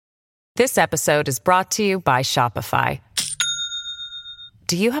This episode is brought to you by Shopify.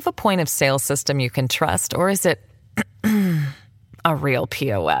 Do you have a point of sale system you can trust, or is it a real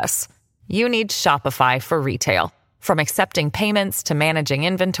POS? You need Shopify for retail. From accepting payments to managing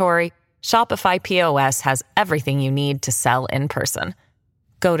inventory, Shopify POS has everything you need to sell in person.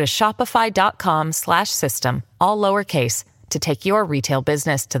 Go to shopify.com/system, all lowercase, to take your retail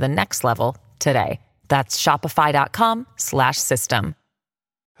business to the next level today. That's shopify.com/system.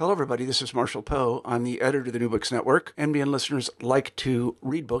 Hello, everybody. This is Marshall Poe. I'm the editor of the New Books Network. NBN listeners like to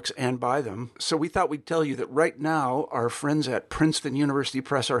read books and buy them. So we thought we'd tell you that right now, our friends at Princeton University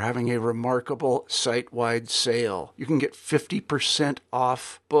Press are having a remarkable site-wide sale. You can get 50%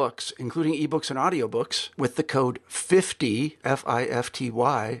 off books, including ebooks and audiobooks, with the code 50,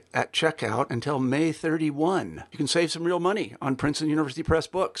 F-I-F-T-Y, at checkout until May 31. You can save some real money on Princeton University Press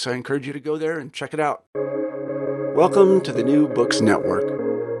books. I encourage you to go there and check it out. Welcome to the New Books Network.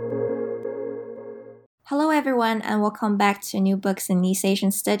 Hello, everyone, and welcome back to New Books in East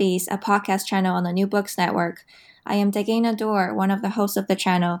Asian Studies, a podcast channel on the New Books Network. I am Dagena Dor, one of the hosts of the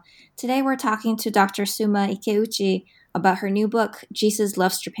channel. Today, we're talking to Dr. Suma Ikeuchi about her new book, Jesus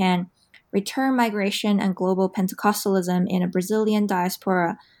Loves Japan, Return Migration and Global Pentecostalism in a Brazilian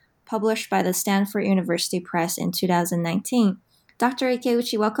Diaspora, published by the Stanford University Press in 2019. Dr.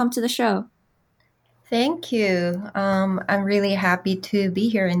 Ikeuchi, welcome to the show. Thank you. I'm really happy to be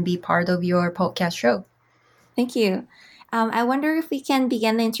here and be part of your podcast show. Thank you. I wonder if we can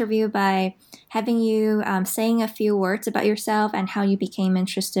begin the interview by having you saying a few words about yourself and how you became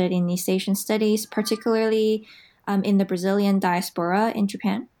interested in East Asian studies, particularly in the Brazilian diaspora in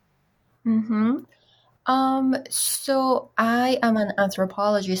Japan. So I am an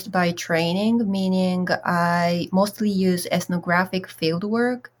anthropologist by training, meaning I mostly use ethnographic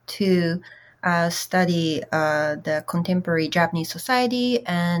fieldwork to study the contemporary Japanese society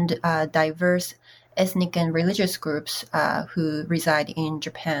and diverse ethnic and religious groups who reside in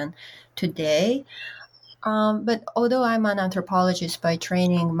Japan today. But although I'm an anthropologist by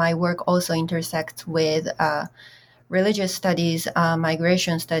training, my work also intersects with religious studies,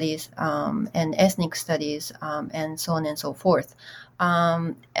 migration studies, and ethnic studies, and so on and so forth.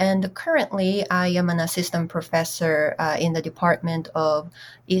 And currently, I am an assistant professor in the Department of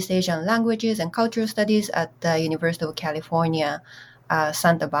East Asian Languages and Cultural Studies at the University of California,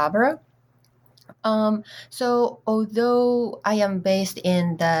 Santa Barbara. So although I am based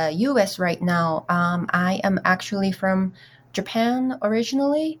in the US right now, I am actually from Japan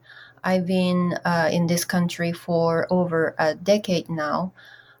originally. I've been in this country for over a decade now.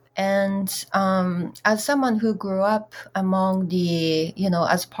 And as someone who grew up among the,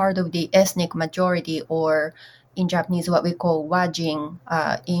 as part of the ethnic majority, or in Japanese, what we call wajin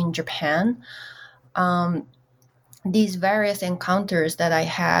in Japan, these various encounters that I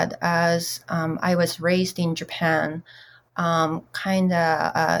had as I was raised in Japan kind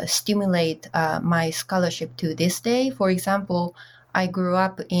of stimulate my scholarship to this day. For example, I grew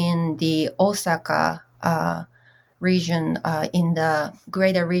up in the Osaka region, in the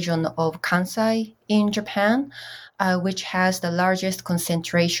greater region of Kansai in Japan, which has the largest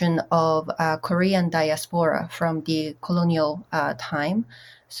concentration of Korean diaspora from the colonial time.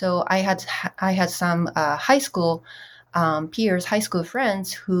 So I had some high school peers, high school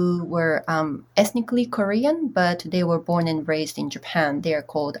friends who were ethnically Korean, but they were born and raised in Japan. They are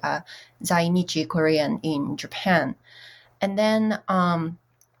called Zainichi Korean in Japan. And then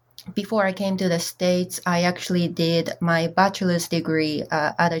before I came to the States, I actually did my bachelor's degree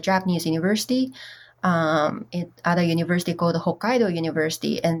at a Japanese university, at a university called Hokkaido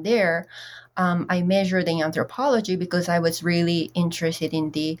University. And there, I majored in anthropology because I was really interested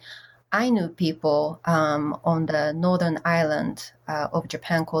in the Ainu people on the northern island of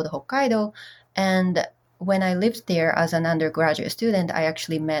Japan called Hokkaido. And when I lived there as an undergraduate student, I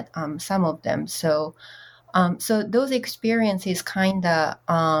actually met some of them. So those experiences kind of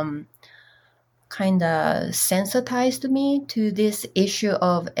sensitized me to this issue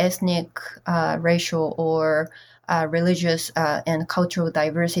of ethnic, racial, or religious and cultural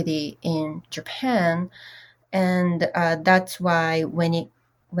diversity in Japan. And that's why when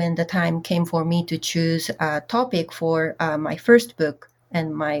the time came for me to choose a topic for my first book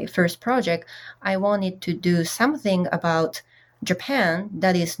and my first project, I wanted to do something about Japan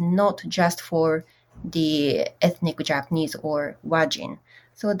that is not just for the ethnic Japanese or wajin.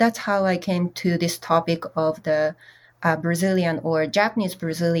 So that's how I came to this topic of the Brazilian or Japanese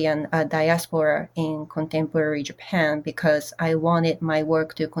Brazilian diaspora in contemporary Japan, because I wanted my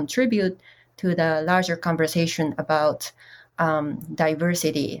work to contribute to the larger conversation about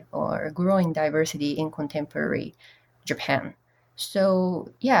diversity or growing diversity in contemporary Japan. So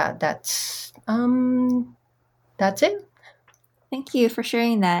yeah, that's it. Thank you for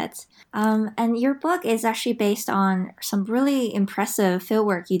sharing that. And your book is actually based on some really impressive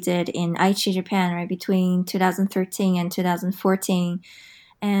fieldwork you did in Aichi, Japan, right, between 2013 and 2014.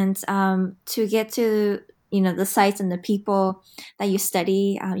 And to get to the sites and the people that you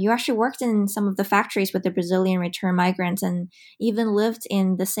study, you actually worked in some of the factories with the Brazilian return migrants, and even lived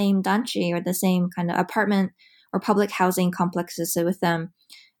in the same danchi, or the same kind of apartment or public housing complexes with them.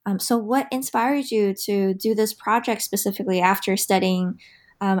 So, what inspired you to do this project specifically after studying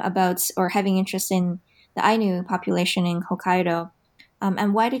about or having interest in the Ainu population in Hokkaido?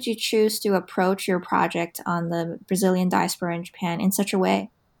 And why did you choose to approach your project on the Brazilian diaspora in Japan in such a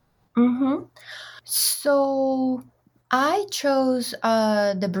way? Mm-hmm. So I chose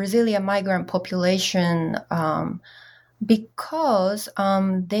the Brazilian migrant population because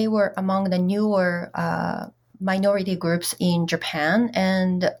they were among the newer minority groups in Japan.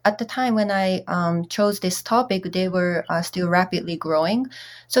 And at the time when I chose this topic, they were still rapidly growing.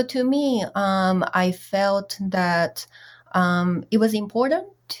 So to me, I felt that it was important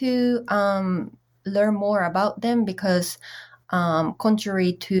to learn more about them because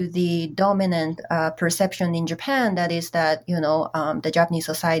contrary to the dominant perception in Japan, that is that, the Japanese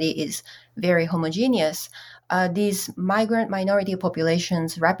society is very homogeneous. These migrant minority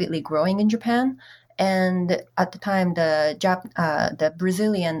populations rapidly growing in Japan. And at the time, the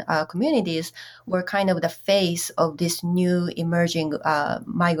Brazilian communities were kind of the face of this new emerging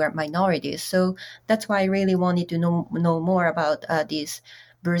migrant minorities. So that's why I really wanted to know more about these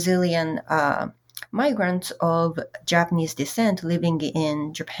Brazilian migrants of Japanese descent living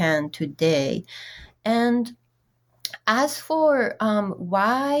in Japan today. And as for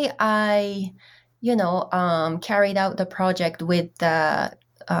why I, carried out the project with the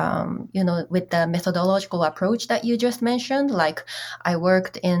with the methodological approach that you just mentioned, like I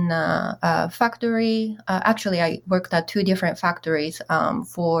worked in a factory. Actually, I worked at two different factories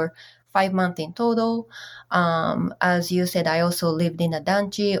for 5 months in total. As you said, I also lived in a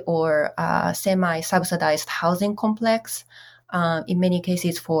danchi, or a semi-subsidized housing complex. In many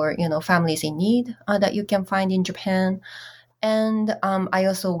cases for families in need that you can find in Japan. And I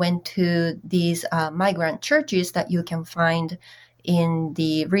also went to these migrant churches that you can find in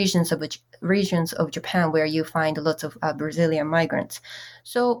the regions of Japan where you find lots of Brazilian migrants.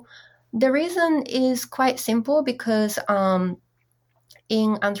 So the reason is quite simple because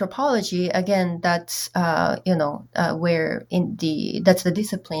in anthropology, again, that's that's the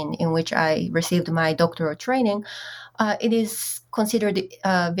discipline in which I received my doctoral training. It is considered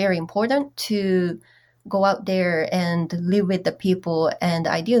very important to go out there and live with the people and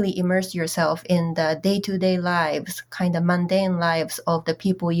ideally immerse yourself in the day-to-day lives, kind of mundane lives of the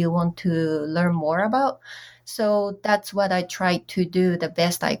people you want to learn more about. So that's what I tried to do the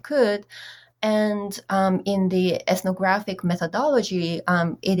best I could. And in the ethnographic methodology,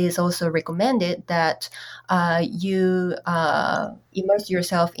 it is also recommended that you immerse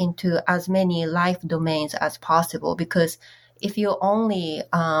yourself into as many life domains as possible, because if you only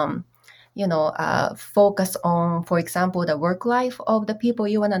focus on, for example, the work life of the people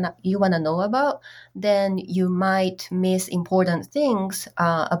you wanna know about, then you might miss important things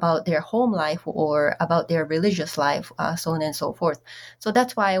about their home life or about their religious life, so on and so forth. So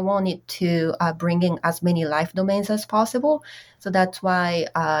that's why I wanted to bring in as many life domains as possible. So that's why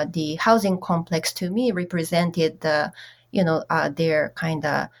the housing complex to me represented the their kind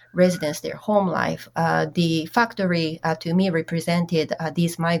of residence, their home life. The factory to me represented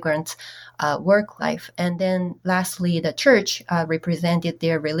these migrants' work life. And then lastly, the church represented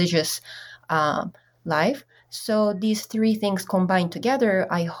their religious life. So these three things combined together,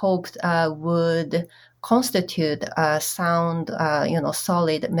 I hoped would constitute a sound,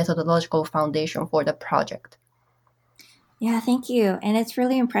 solid methodological foundation for the project. Yeah, thank you. And it's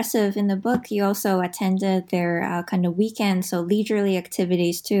really impressive. In the book, you also attended their kind of weekend, so leisurely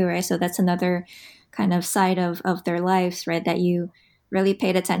activities too, right? So that's another kind of side of their lives, right, that you really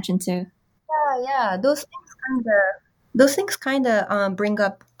paid attention to. Yeah. Those things kind of bring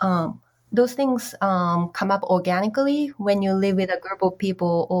up. Those things come up organically when you live with a group of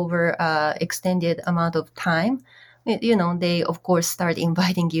people over extended amount of time. They of course start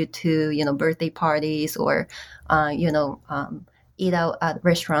inviting you to birthday parties or eat out at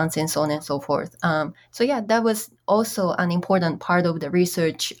restaurants and so on and so forth. So yeah, that was also an important part of the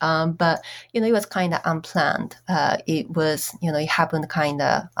research, but it was kind of unplanned. It happened kind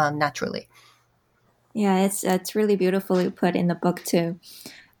of naturally. Yeah, it's really beautifully put in the book too.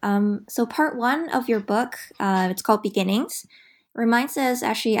 So part one of your book, it's called Beginnings, reminds us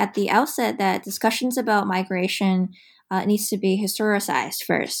actually at the outset that discussions about migration needs to be historicized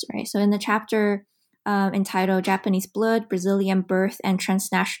first, right? So in the chapter entitled Japanese Blood, Brazilian Birth, and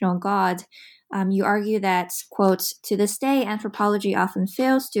Transnational God, you argue that, quote, to this day, anthropology often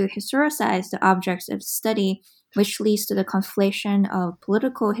fails to historicize the objects of study, which leads to the conflation of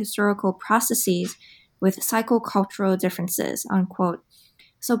political historical processes with psychocultural differences, unquote.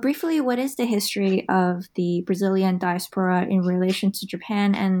 So briefly, what is the history of the Brazilian diaspora in relation to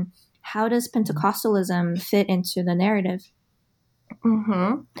Japan, and how does Pentecostalism fit into the narrative?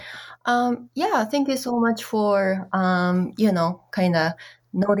 Yeah, thank you so much for, kind of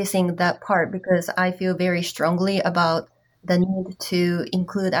noticing that part, because I feel very strongly about the need to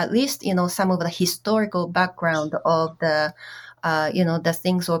include at least, some of the historical background of the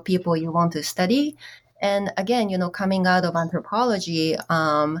things or people you want to study. And again, coming out of anthropology,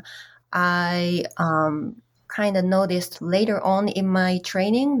 I kind of noticed later on in my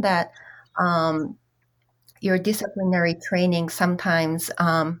training that your disciplinary training sometimes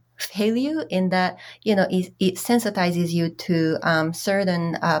fail you in that, it sensitizes you to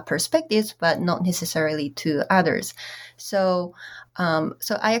certain perspectives, but not necessarily to others. So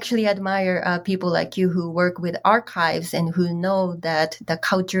I actually admire people like you who work with archives and who know that the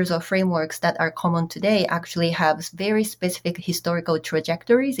cultures or frameworks that are common today actually have very specific historical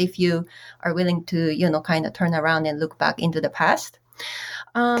trajectories if you are willing to, kind of turn around and look back into the past.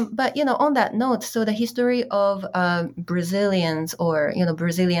 But, on that note, so the history of Brazilians or,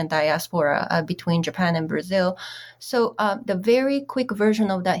 Brazilian diaspora between Japan and Brazil. So the very quick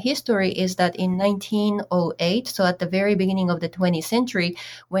version of that history is that in 1908, so at the very beginning of the 20th century,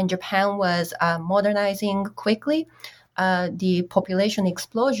 when Japan was modernizing quickly, the population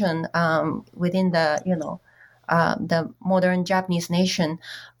explosion within the modern Japanese nation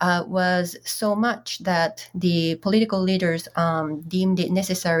was so much that the political leaders deemed it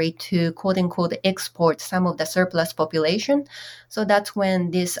necessary to, quote unquote, export some of the surplus population. So that's when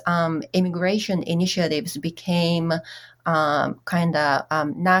these immigration initiatives became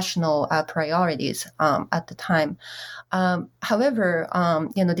national priorities at the time. However,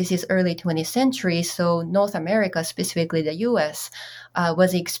 this is early 20th century, so North America, specifically the U.S.,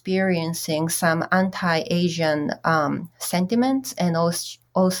 was experiencing some anti-Asian sentiments and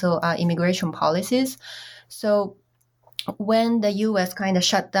also immigration policies. So when the U.S. kind of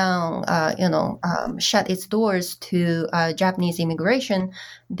shut down, shut its doors to Japanese immigration,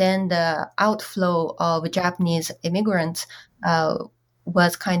 then the outflow of Japanese immigrants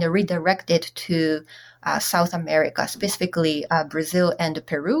was kind of redirected to South America, specifically Brazil and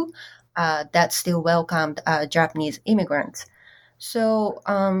Peru, that still welcomed Japanese immigrants. So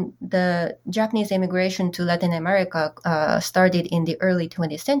the Japanese immigration to Latin America started in the early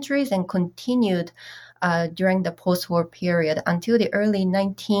 20th centuries and continued during the post-war period until the early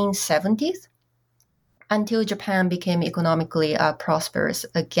 1970s, until Japan became economically prosperous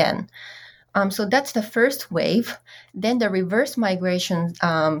again. So that's the first wave. Then the reverse migration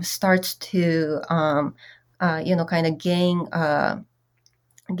starts to,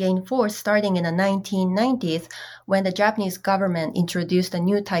 gain force starting in the 1990s when the Japanese government introduced a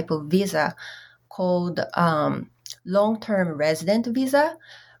new type of visa called long-term resident visa,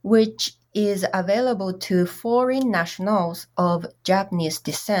 which is available to foreign nationals of Japanese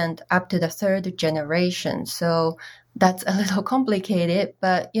descent up to the third generation. So that's a little complicated,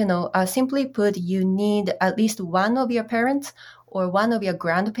 but, simply put, you need at least one of your parents or one of your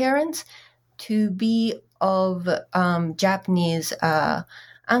grandparents to be of Japanese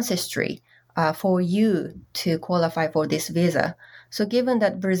ancestry for you to qualify for this visa. So given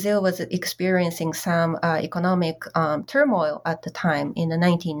that Brazil was experiencing some economic turmoil at the time in the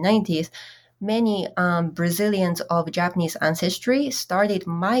 1990s, many Brazilians of Japanese ancestry started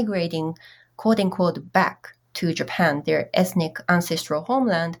migrating, quote unquote, back to Japan, their ethnic ancestral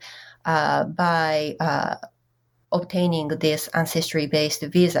homeland, by obtaining this ancestry-based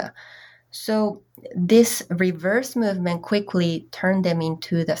visa. So this reverse movement quickly turned them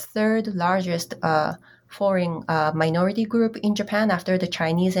into the third largest foreign minority group in Japan after the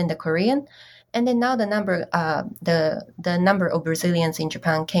Chinese and the Korean. And then now the number of Brazilians in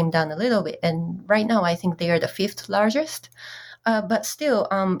Japan came down a little bit. And right now, I think they are the fifth largest. But still,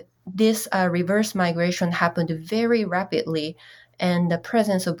 this reverse migration happened very rapidly. And the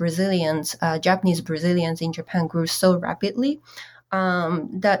presence of Brazilians, Japanese Brazilians in Japan grew so rapidly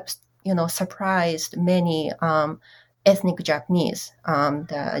that surprised many ethnic Japanese,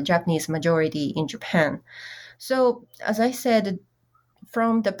 the Japanese majority in Japan. So, as I said,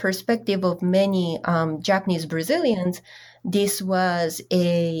 from the perspective of many Japanese Brazilians, this was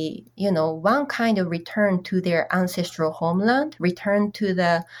a, one kind of return to their ancestral homeland, return to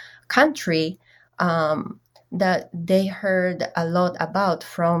the country that they heard a lot about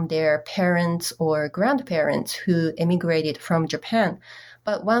from their parents or grandparents who emigrated from Japan.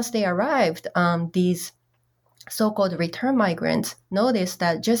 But once they arrived, these so-called return migrants noticed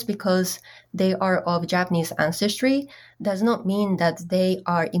that just because they are of Japanese ancestry does not mean that they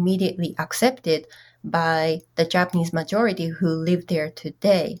are immediately accepted by the Japanese majority who live there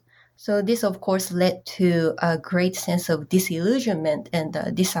today. So this, of course, led to a great sense of disillusionment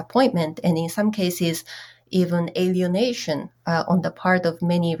and disappointment, and in some cases, even alienation on the part of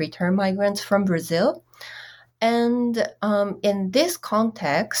many return migrants from Brazil. And in this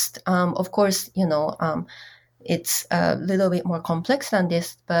context, of course, it's a little bit more complex than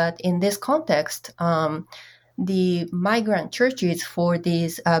this, but in this context, the migrant churches for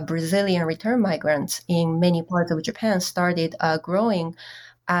these Brazilian return migrants in many parts of Japan started growing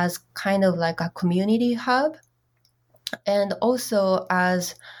as kind of like a community hub, and also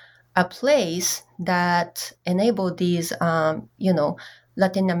as a place that enabled these,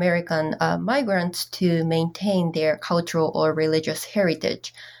 Latin American migrants to maintain their cultural or religious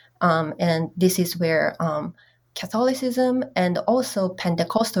heritage. And this is where Catholicism and also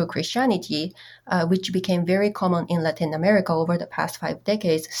Pentecostal Christianity, which became very common in Latin America over the past 5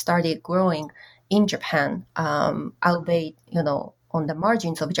 decades, started growing in Japan, albeit, on the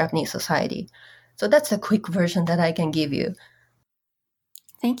margins of Japanese society. So that's a quick version that I can give you.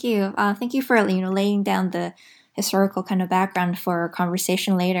 Thank you. Thank you for laying down the historical kind of background for our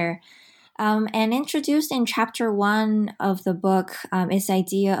conversation later. And introduced in chapter 1 of the book is the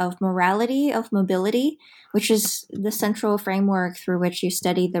idea of morality of mobility, which is the central framework through which you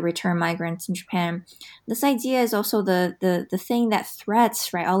study the return migrants in Japan. This idea is also the thing that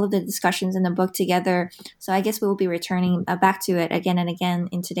threads, right, all of the discussions in the book together. So I guess we will be returning back to it again and again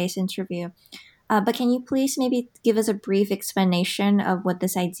in today's interview. But can you please maybe give us a brief explanation of what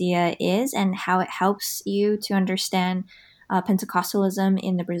this idea is and how it helps you to understand Pentecostalism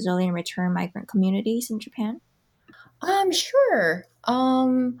in the Brazilian return migrant communities in Japan? Sure.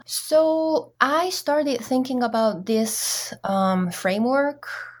 So I started thinking about this framework,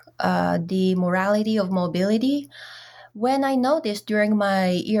 the morality of mobility, when I noticed during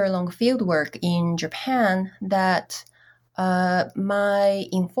my year-long fieldwork in Japan that my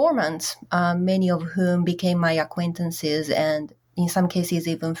informants, many of whom became my acquaintances and in some cases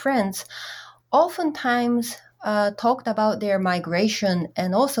even friends, oftentimes talked about their migration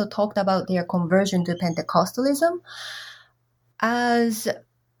and also talked about their conversion to Pentecostalism as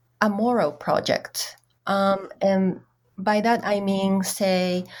a moral project. And by that I mean,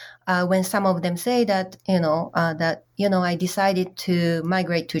 say, when some of them say that, I decided to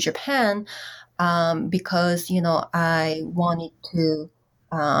migrate to Japan because, I wanted to,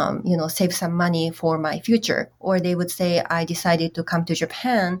 save some money for my future. Or they would say, I decided to come to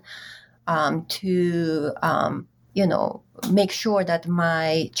Japan to, make sure that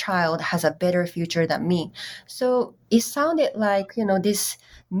my child has a better future than me. So it sounded like, this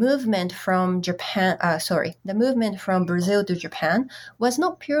movement from the movement from Brazil to Japan was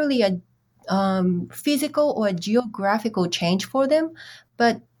not purely a physical or geographical change for them,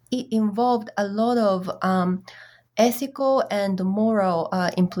 but it involved a lot of ethical and moral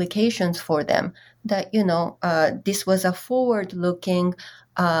implications for them. That, this was a forward-looking,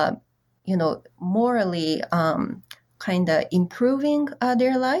 morally kind of improving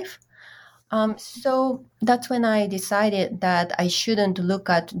their life. So that's when I decided that I shouldn't look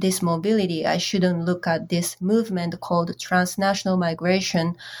at this mobility. I shouldn't look at this movement called transnational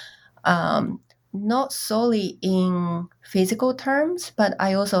migration, not solely in physical terms, but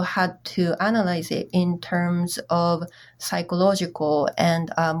I also had to analyze it in terms of psychological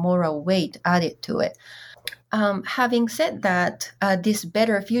and moral weight added to it. Having said that, this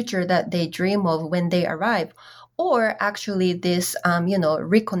better future that they dream of when they arrive, or actually this,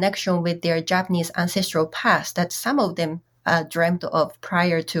 reconnection with their Japanese ancestral past that some of them dreamt of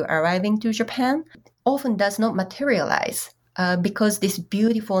prior to arriving to Japan, often does not materialize because this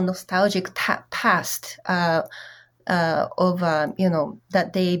beautiful nostalgic past of,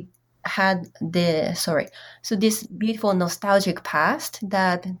 that they had so this beautiful nostalgic past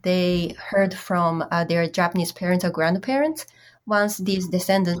that they heard from their Japanese parents or grandparents, once these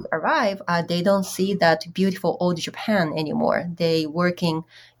descendants arrive, they don't see that beautiful old Japan anymore. They work in,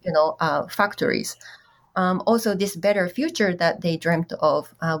 factories. Also, this better future that they dreamt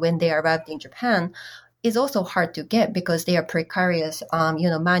of when they arrived in Japan is also hard to get because they are precarious,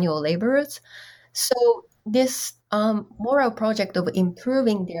 manual laborers. So this moral project of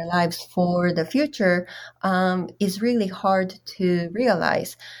improving their lives for the future is really hard to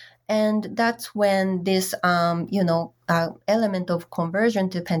realize. And that's when this, element of conversion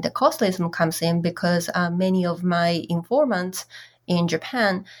to Pentecostalism comes in, because many of my informants in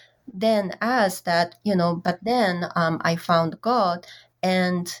Japan then asked that, but then I found God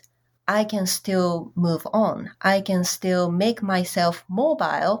and I can still move on. I can still make myself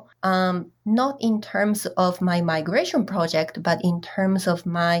mobile, not in terms of my migration project, but in terms of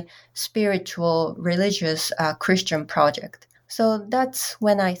my spiritual, religious, Christian project. So that's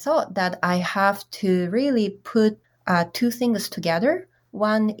when I thought that I have to really put two things together.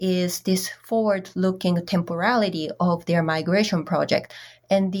 One is this forward-looking temporality of their migration project,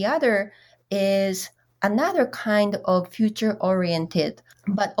 and the other is another kind of future-oriented,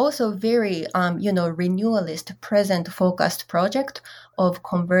 but also very, renewalist, present-focused project of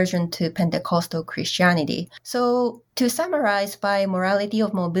conversion to Pentecostal Christianity. So to summarize, by morality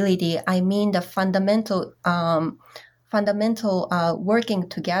of mobility, I mean the fundamental working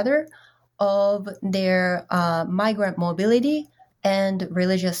together of their migrant mobility and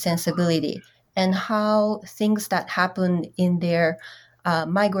religious sensibility, and how things that happen in their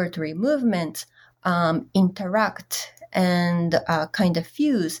migratory movement interact and kind of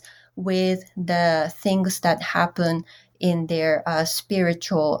fuse with the things that happen in their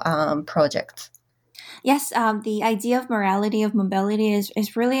spiritual projects. Yes, the idea of morality of mobility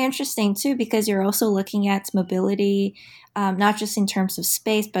is really interesting too, because you're also looking at mobility not just in terms of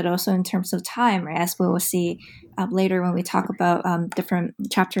space, but also in terms of time, right? As we will see later when we talk about different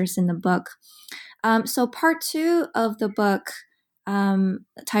chapters in the book. So part 2 of the book,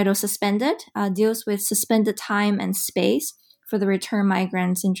 titled Suspended, deals with suspended time and space for the return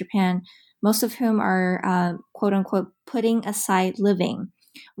migrants in Japan, most of whom are, quote unquote, putting aside living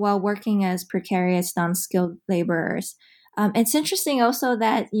while working as precarious non-skilled laborers. It's interesting also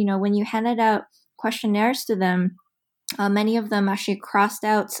that, when you handed out questionnaires to them, many of them actually crossed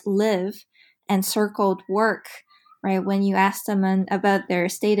out live and circled work, right, when you asked them about their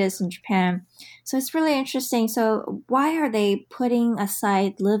status in Japan. So it's really interesting. So why are they putting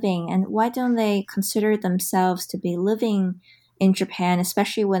aside living, and why don't they consider themselves to be living in Japan,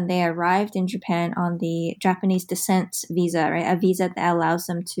 especially when they arrived in Japan on the Japanese descent visa, right? A visa that allows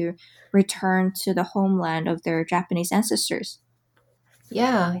them to return to the homeland of their Japanese ancestors.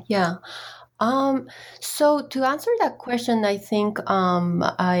 Yeah. So to answer that question, I think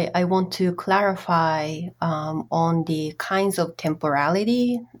I want to clarify on the kinds of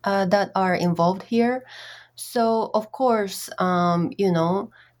temporality that are involved here. So of course,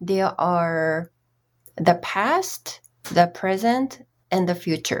 there are the past, the present, and the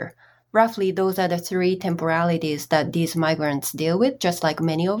future. Roughly, those are the 3 temporalities that these migrants deal with, just like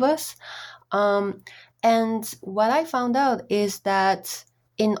many of us. And what I found out is that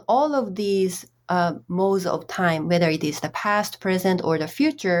in all of these modes of time, whether it is the past, present, or the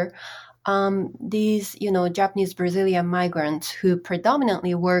future, these, Japanese Brazilian migrants who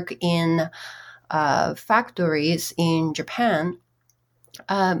predominantly work in factories in Japan,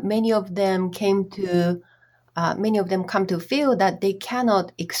 many of them come to feel that they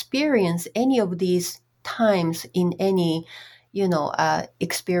cannot experience any of these times in any,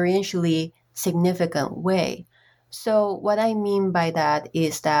 experientially significant way. So what I mean by that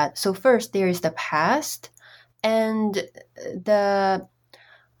is that, so first there is the past, and the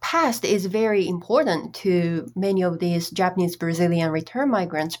past is very important to many of these Japanese Brazilian return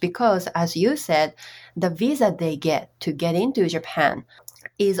migrants because, as you said, the visa they get to get into Japan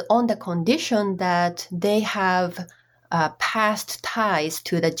is on the condition that they have past ties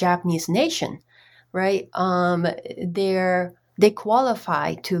to the Japanese nation, right? They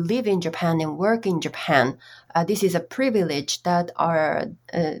qualify to live in Japan and work in Japan. This is a privilege that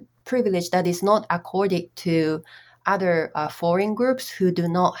is not accorded to other foreign groups who do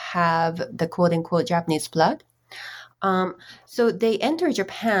not have the quote-unquote Japanese blood. So they enter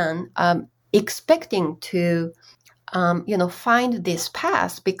Japan expecting to find this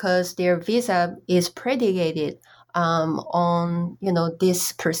path because their visa is predicated on,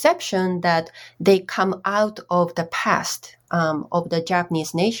 this perception that they come out of the past of the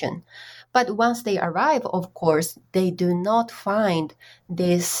Japanese nation. But once they arrive, of course, they do not find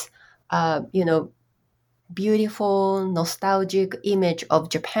this, beautiful, nostalgic image of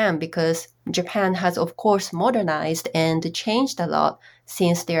Japan, because Japan has, of course, modernized and changed a lot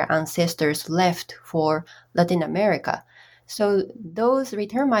since their ancestors left for Latin America. So those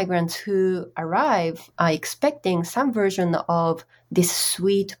return migrants who arrive are expecting some version of this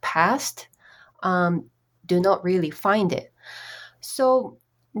sweet past, do not really find it. So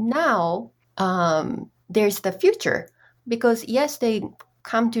now there's the future, because yes, they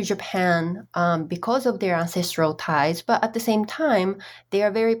come to Japan because of their ancestral ties, but at the same time, they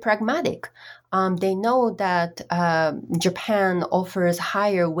are very pragmatic. They know that Japan offers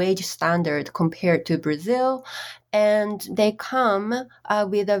higher wage standard compared to Brazil, and they come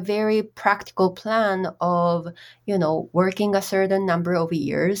with a very practical plan of, working a certain number of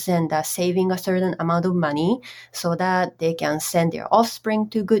years and saving a certain amount of money so that they can send their offspring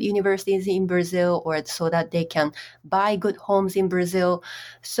to good universities in Brazil, or so that they can buy good homes in Brazil.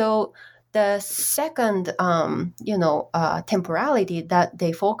 So the second, temporality that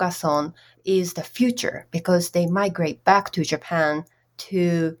they focus on is the future, because they migrate back to Japan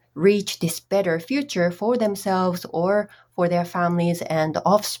to reach this better future for themselves or for their families and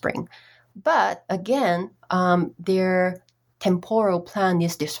offspring. But again, their temporal plan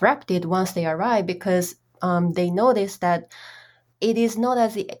is disrupted once they arrive, because they notice that it is not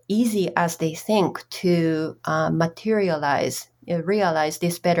as easy as they think to realize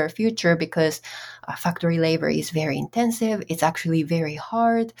this better future, because factory labor is very intensive. It's actually very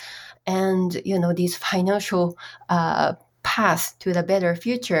hard. And, these financial path to the better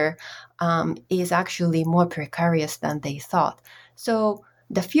future is actually more precarious than they thought. So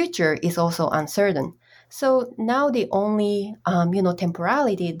the future is also uncertain. So now the only,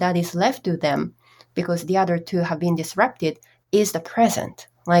 temporality that is left to them, because the other two have been disrupted, is the present.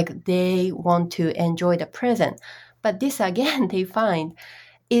 Like, they want to enjoy the present. But this, again, they find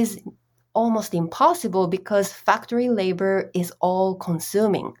is almost impossible, because factory labor is all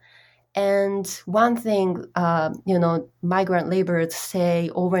consuming. And one thing, migrant laborers say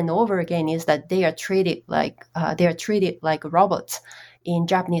over and over again is that they are treated like robots in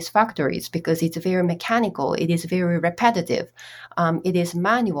Japanese factories, because it's very mechanical, it is very repetitive, it is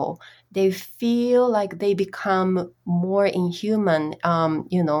manual. They feel like they become more inhuman,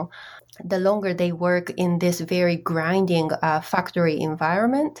 the longer they work in this very grinding factory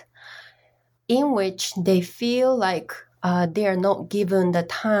environment, in which they feel like they are not given the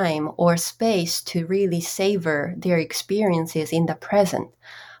time or space to really savor their experiences in the present.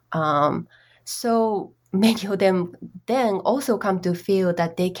 So many of them then also come to feel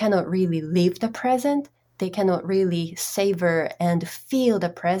that they cannot really live the present. They cannot really savor and feel the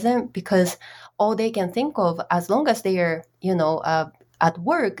present, because all they can think of, as long as they are, at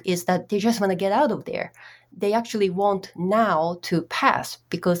work, is that they just want to get out of there. They actually want now to pass,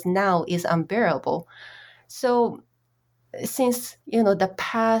 because now is unbearable. So since, the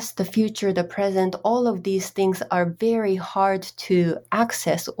past, the future, the present, all of these things are very hard to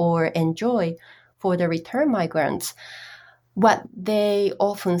access or enjoy for the return migrants, what they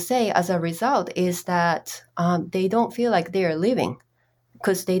often say as a result is that they don't feel like they're living,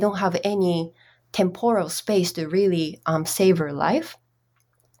 because they don't have any temporal space to really savor life.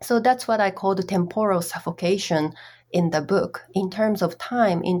 So that's what I call the temporal suffocation in the book. In terms of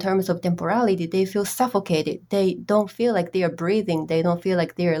time, in terms of temporality, they feel suffocated. They don't feel like they are breathing. They don't feel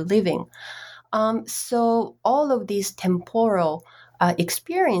like they are living. So all of these temporal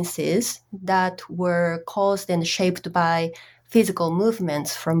experiences that were caused and shaped by physical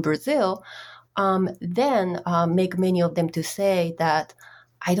movements from Brazil then make many of them to say that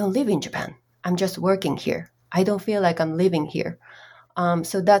I don't live in Japan. I'm just working here. I don't feel like I'm living here.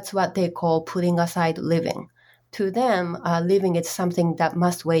 So that's what they call putting aside living. To them, living is something that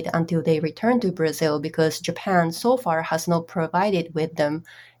must wait until they return to Brazil, because Japan so far has not provided with them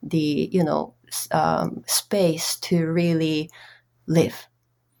the, space to really live.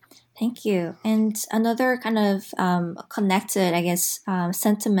 Thank you. And another kind of connected,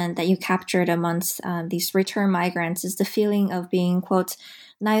 sentiment that you captured amongst these return migrants is the feeling of being, quote,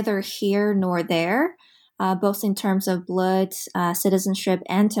 neither here nor there, both in terms of blood, citizenship,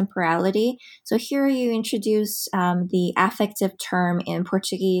 and temporality. So here you introduce the affective term in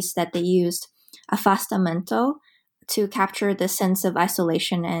Portuguese that they used, afastamento, to capture the sense of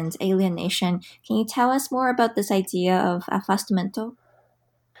isolation and alienation. Can you tell us more about this idea of afastamento?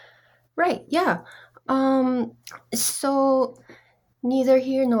 Right, yeah. So neither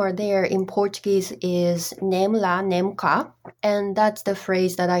here nor there in Portuguese is nem lá, nem cá. And that's the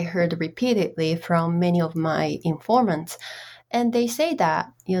phrase that I heard repeatedly from many of my informants. And they say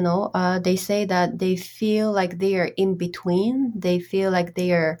that, they say that they feel like they are in between. They feel like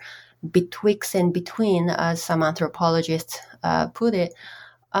they are betwixt and between, as some anthropologists put it,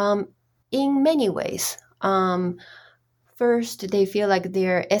 in many ways. First, they feel like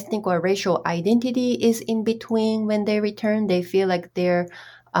their ethnic or racial identity is in between when they return. They feel like their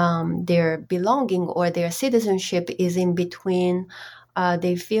belonging or their citizenship is in between.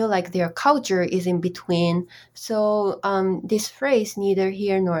 They feel like their culture is in between. So this phrase, neither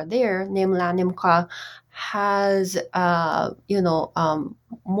here nor there, nem lá, nem cá, has,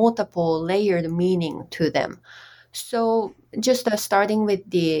 multiple layered meaning to them. So just starting with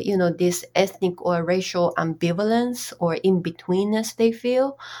the, this ethnic or racial ambivalence or in-betweenness they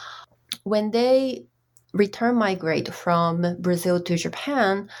feel, when they return migrate from Brazil to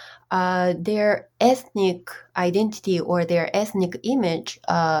Japan, their ethnic identity or their ethnic image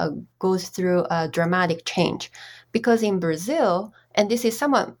goes through a dramatic change. Because in Brazil, and this is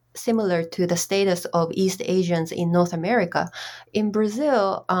somewhat similar to the status of East Asians in North America, in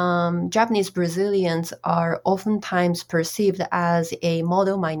Brazil, Japanese Brazilians are oftentimes perceived as a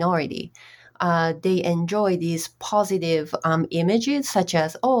model minority. They enjoy these positive images such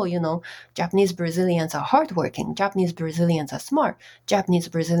as, Japanese Brazilians are hardworking, Japanese Brazilians are smart, Japanese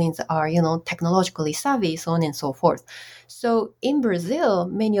Brazilians are, technologically savvy, so on and so forth. So in Brazil,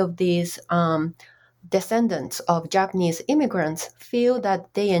 many of these descendants of Japanese immigrants feel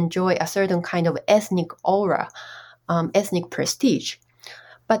that they enjoy a certain kind of ethnic aura, ethnic prestige.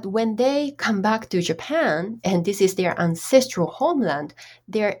 But when they come back to Japan, and this is their ancestral homeland,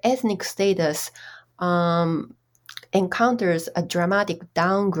 their ethnic status encounters a dramatic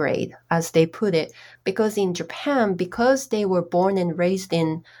downgrade, as they put it, because in Japan, because they were born and raised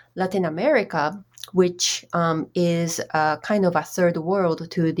in Latin America, which is kind of a third world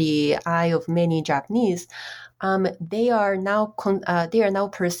to the eye of many Japanese, they are now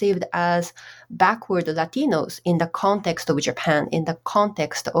perceived as backward Latinos in the context of Japan, in the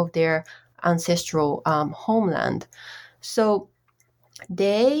context of their ancestral homeland. So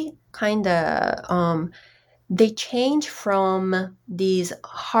they kind of they change from these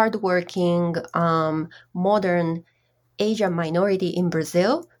hardworking modern Asian minority in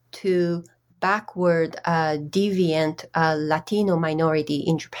Brazil to backward deviant Latino minority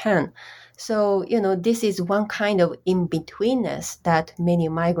in Japan. So, this is one kind of in-betweenness that many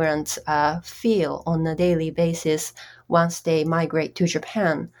migrants feel on a daily basis once they migrate to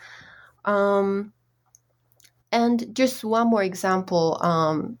Japan. And just one more example,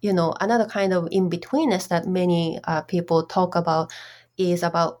 another kind of in-betweenness that many people talk about is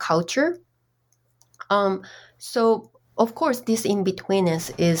about culture. So, of course, this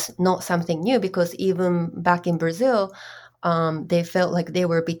in-betweenness is not something new, because even back in Brazil, they felt like they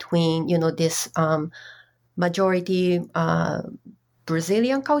were between, this majority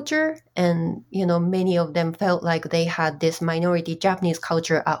Brazilian culture, and, many of them felt like they had this minority Japanese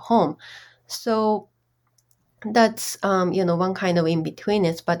culture at home. So that's, one kind of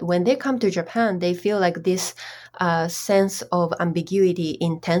in-betweenness. But when they come to Japan, they feel like this sense of ambiguity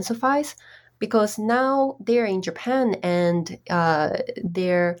intensifies, because now they're in Japan and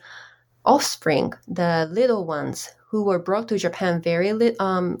their offspring, the little ones who were brought to Japan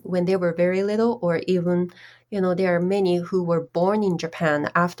when they were very little, or even, there are many who were born in Japan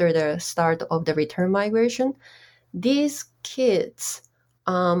after the start of the return migration. These kids,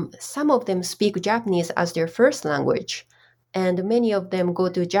 some of them speak Japanese as their first language, and many of them go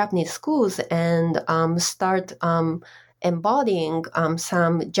to Japanese schools and start embodying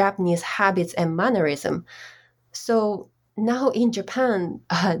some Japanese habits and mannerism. So now in Japan,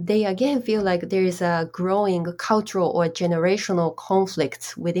 they again feel like there is a growing cultural or generational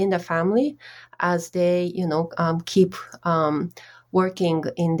conflicts within the family as they, keep working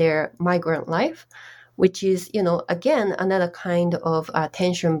in their migrant life, which is, again, another kind of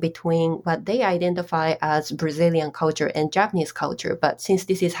tension between what they identify as Brazilian culture and Japanese culture. But since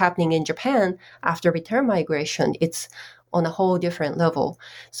this is happening in Japan after return migration, it's on a whole different level.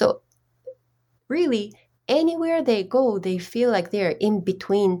 So really, anywhere they go, they feel like they're in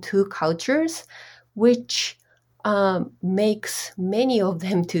between two cultures, which makes many of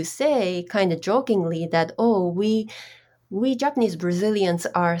them to say, kind of jokingly, that, we Japanese Brazilians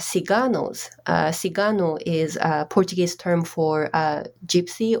are ciganos. Cigano is a Portuguese term for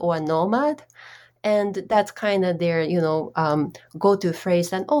gypsy or nomad. And that's kind of their, go-to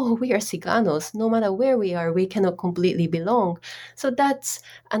phrase that, we are ciganos. No matter where we are, we cannot completely belong. So that's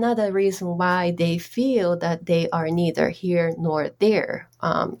another reason why they feel that they are neither here nor there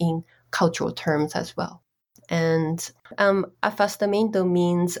in cultural terms as well. And afastamento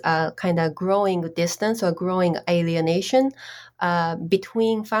means kind of growing distance or growing alienation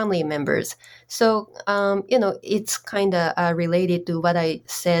between family members. So, it's kind of related to what I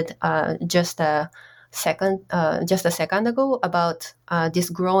said just a second ago about this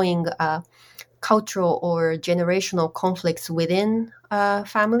growing cultural or generational conflicts within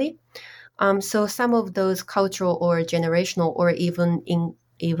family. So some of those cultural or generational or even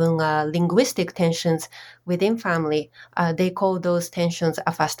linguistic tensions within family, they call those tensions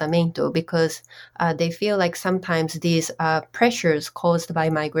afastamento, because they feel like sometimes these pressures caused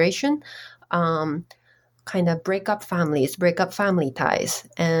by migration kind of break up families, break up family ties.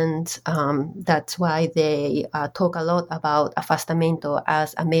 And that's why they talk a lot about afastamento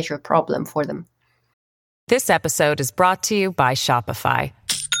as a major problem for them. This episode is brought to you by Shopify.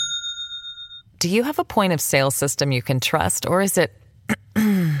 Do you have a point of sale system you can trust, or is it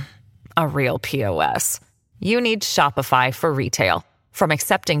a real POS? You need Shopify for retail. From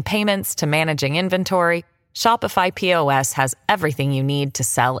accepting payments to managing inventory, Shopify POS has everything you need to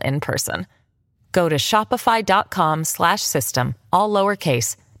sell in person. Go to shopify.com/system, all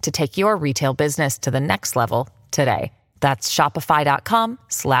lowercase, to take your retail business to the next level today. That's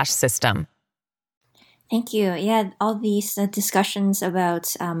shopify.com/system. Thank you. Yeah, all these discussions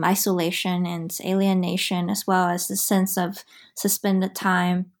about isolation and alienation, as well as the sense of suspended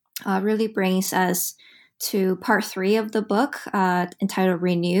time, really brings us to part 3 of the book, entitled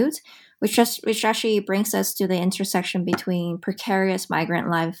Renewed, which actually brings us to the intersection between precarious migrant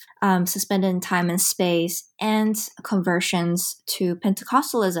life, suspended in time and space, and conversions to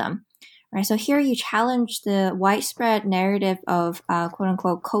Pentecostalism. Right. So here you challenge the widespread narrative of "quote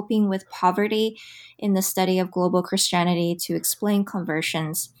unquote" coping with poverty in the study of global Christianity to explain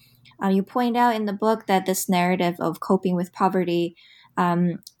conversions. You point out in the book that this narrative of coping with poverty,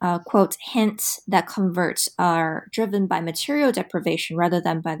 quote, hints that converts are driven by material deprivation rather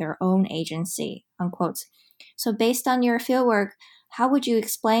than by their own agency, unquote. So based on your fieldwork, how would you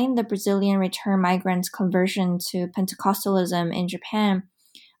explain the Brazilian return migrants' conversion to Pentecostalism in Japan,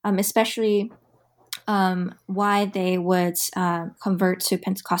 especially why they would convert to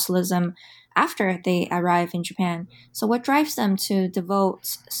Pentecostalism after they arrive in Japan? So what drives them to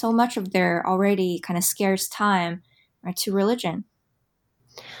devote so much of their already kind of scarce time, right, to religion?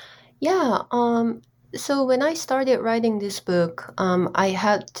 Yeah. So when I started writing this book, I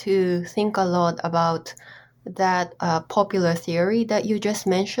had to think a lot about that popular theory that you just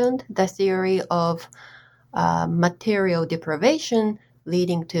mentioned, the theory of material deprivation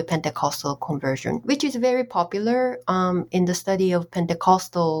leading to Pentecostal conversion, which is very popular in the study of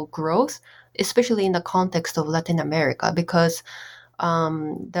Pentecostal growth, especially in the context of Latin America, because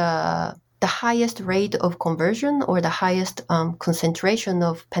the highest rate of conversion or the highest concentration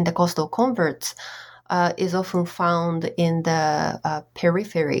of Pentecostal converts is often found in the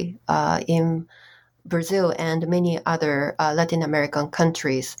periphery in Brazil and many other Latin American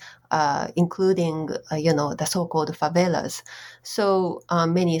countries, including, the so-called favelas. So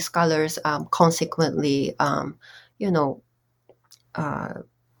many scholars consequently,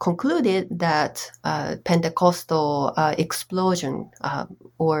 concluded that Pentecostal explosion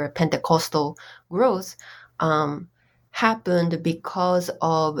or Pentecostal growth happened because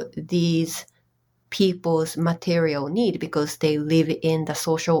of these people's material need, because they live in the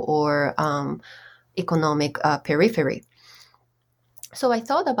social or economic periphery. So I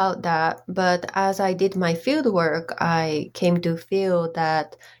thought about that, but as I did my field work, I came to feel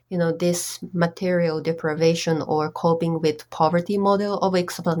that, this material deprivation or coping with poverty model of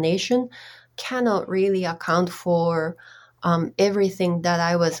explanation cannot really account for everything that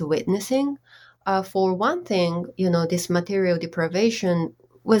I was witnessing. For one thing, this material deprivation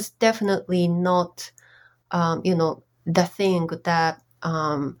was definitely not, the thing that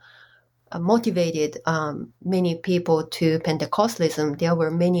motivated many people to Pentecostalism. There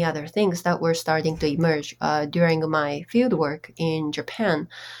were many other things that were starting to emerge during my fieldwork in Japan.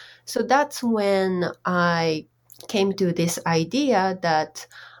 So that's when I came to this idea that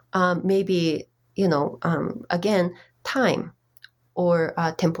maybe, again, time or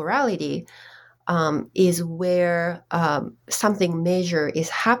temporality is where something major is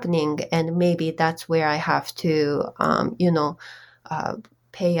happening, and maybe that's where I have to,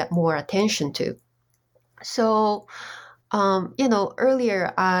 pay more attention to. So,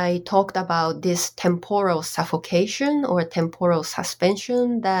 earlier I talked about this temporal suffocation or temporal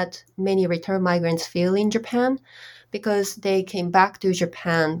suspension that many return migrants feel in Japan, because they came back to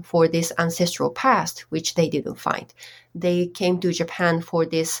Japan for this ancestral past, which they didn't find. They came to Japan for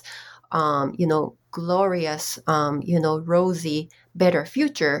this, glorious, rosy, better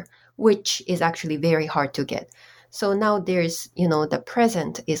future, which is actually very hard to get. So now there's, the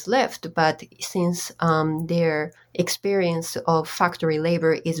present is left, but since their experience of factory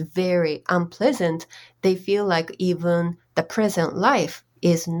labor is very unpleasant, they feel like even the present life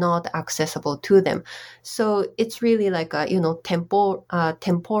is not accessible to them. So it's really like a, temporal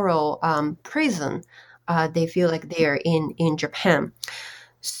prison. They feel like they're in Japan.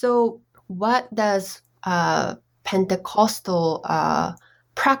 So what does Pentecostal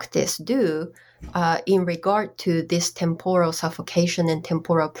practice do in regard to this temporal suffocation and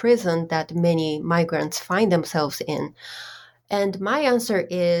temporal prison that many migrants find themselves in? And my answer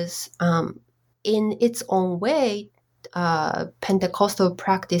is in its own way, Pentecostal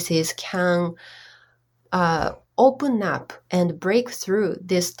practices can open up and break through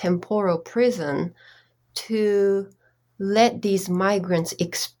this temporal prison to let these migrants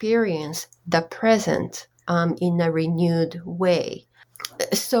experience the present in a renewed way.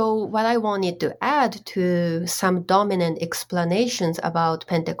 So what I wanted to add to some dominant explanations about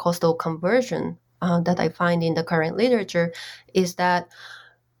Pentecostal conversion that I find in the current literature is that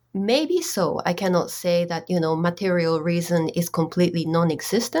maybe so. I cannot say that, material reason is completely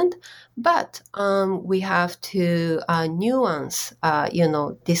non-existent, but we have to nuance,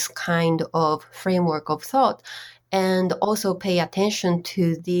 this kind of framework of thought and also pay attention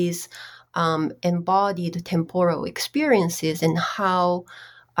to these embodied temporal experiences and how,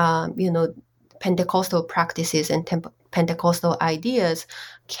 Pentecostal practices and Pentecostal ideas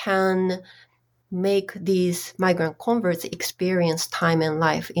can make these migrant converts experience time and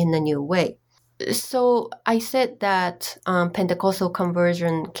life in a new way. So I said that Pentecostal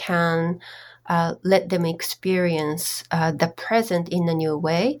conversion can let them experience the present in a new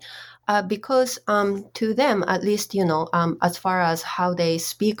way because to them, at least, as far as how they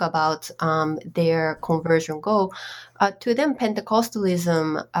speak about their conversion go, to them,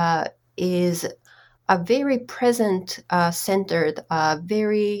 Pentecostalism is a very present-centered,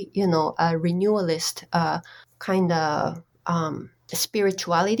 very, renewalist kind of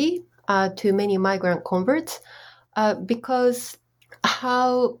spirituality to many migrant converts because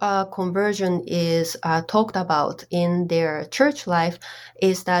how conversion is talked about in their church life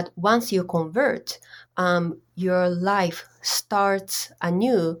is that once you convert, your life starts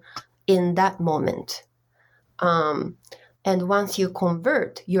anew in that moment. And once you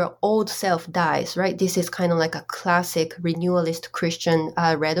convert, your old self dies, right? This is kind of like a classic renewalist Christian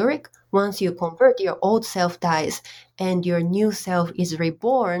rhetoric. Once you convert, your old self dies and your new self is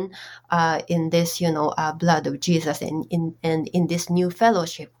reborn in this, blood of Jesus and in this new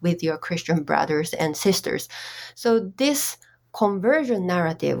fellowship with your Christian brothers and sisters. So this conversion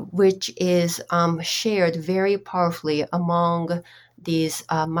narrative, which is shared very powerfully among these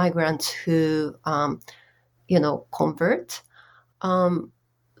migrants who convert,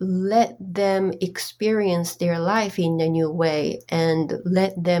 let them experience their life in a new way and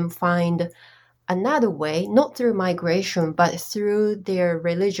let them find another way, not through migration, but through their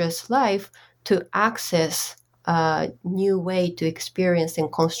religious life to access a new way to experience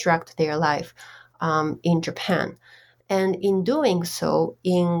and construct their life in Japan. And in doing so,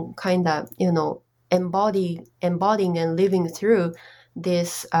 in kind of, embodying and living through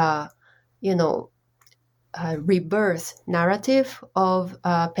this, rebirth narrative of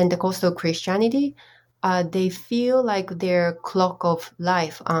Pentecostal Christianity, they feel like their clock of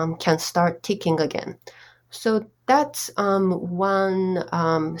life can start ticking again. So that's one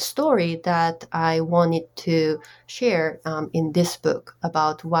story that I wanted to share in this book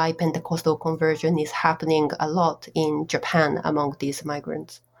about why Pentecostal conversion is happening a lot in Japan among these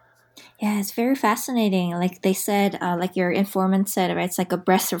migrants. Yeah, it's very fascinating. Like they said, like your informant said, right? It's like a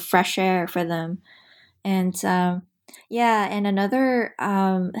breath of fresh air for them. And and another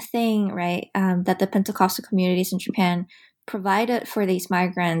thing, right, that the Pentecostal communities in Japan provided for these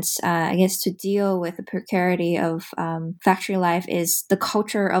migrants, I guess, to deal with the precarity of factory life is the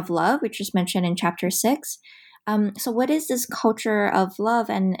culture of love, which is mentioned in chapter 6. So what is this culture of love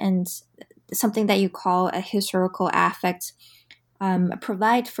and something that you call a historical affect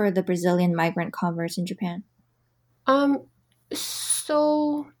provide for the Brazilian migrant converts in Japan?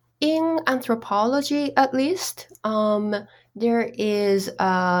 So in anthropology, at least, there is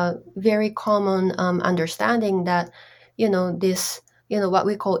a very common understanding that, this, what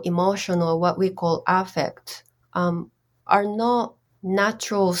we call emotion or what we call affect are not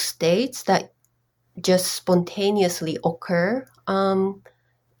natural states that just spontaneously occur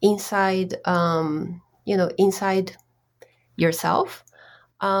inside, inside yourself,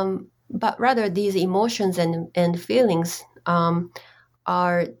 but rather these emotions and feelings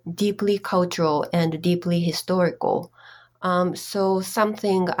are deeply cultural and deeply historical. So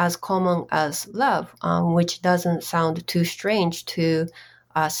something as common as love, which doesn't sound too strange to,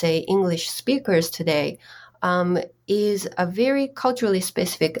 say, English speakers today, is a very culturally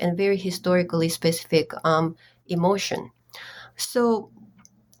specific and very historically specific emotion. So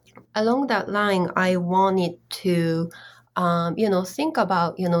along that line, I wanted to, think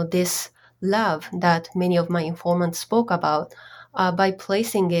about, this love that many of my informants spoke about by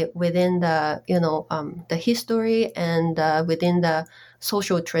placing it within the, the history and within the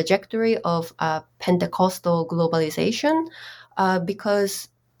social trajectory of Pentecostal globalization, because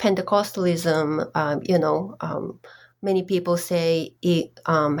Pentecostalism, many people say it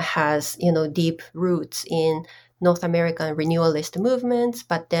has, deep roots in North American renewalist movements,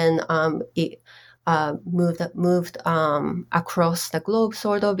 but then it moved across the globe,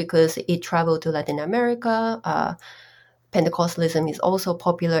 sort of, because it traveled to Latin America. Pentecostalism is also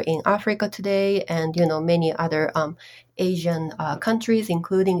popular in Africa today, and many other Asian countries,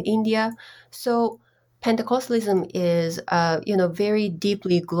 including India. So Pentecostalism is very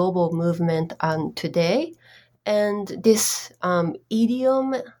deeply global movement today, and this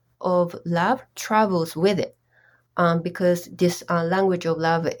idiom of love travels with it. Because this language of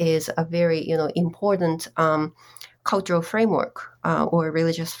love is a very important cultural framework or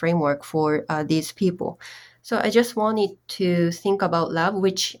religious framework for these people. So I just wanted to think about love,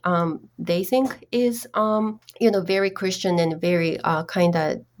 which they think is very Christian and very kind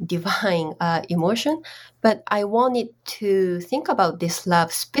of divine emotion. But I wanted to think about this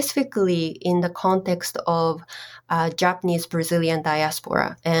love specifically in the context of Japanese Brazilian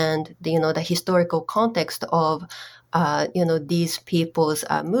diaspora and the historical context of these people's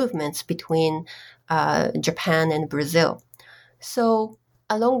movements between Japan and Brazil. So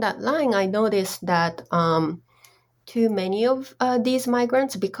along that line, I noticed that too many of these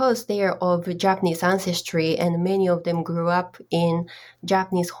migrants, because they are of Japanese ancestry and many of them grew up in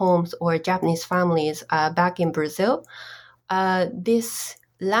Japanese homes or Japanese families back in Brazil, this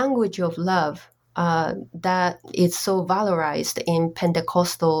language of love that is so valorized in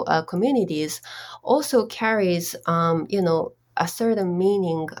Pentecostal communities also carries, a certain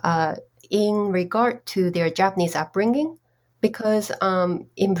meaning in regard to their Japanese upbringing. Because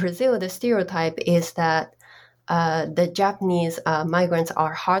in Brazil, the stereotype is that the Japanese migrants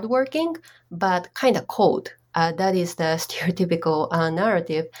are hardworking, but kind of cold. That is the stereotypical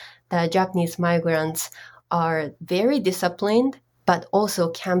narrative that Japanese migrants are very disciplined, but also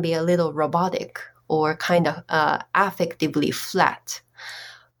can be a little robotic or kind of affectively flat.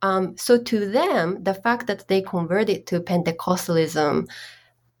 So to them, the fact that they converted to Pentecostalism,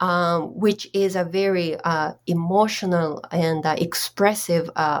 which is a very emotional and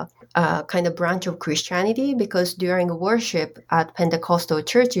expressive kind of branch of Christianity, because during worship at Pentecostal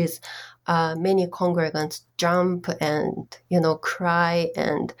churches, many congregants jump and, cry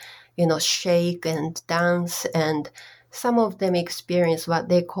and, shake and dance, and some of them experience what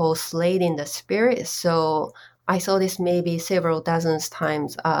they call slayed in the spirit. So I saw this maybe several dozens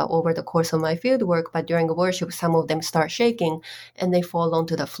times over the course of my field work, but during worship, some of them start shaking and they fall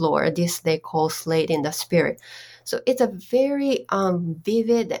onto the floor. This they call slayed in the spirit. So it's a very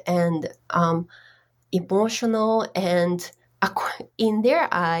vivid and emotional and, in their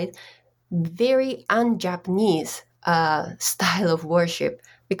eyes, very un-Japanese style of worship.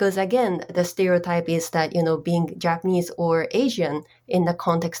 Because again, the stereotype is that, being Japanese or Asian in the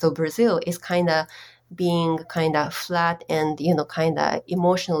context of Brazil is kind of being kind of flat and, kind of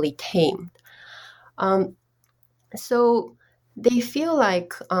emotionally tamed. So they feel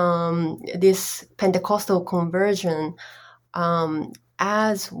like this Pentecostal conversion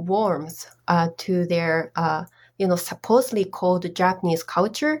adds warmth to their, supposedly called Japanese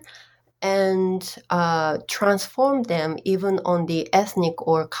culture, and transform them even on the ethnic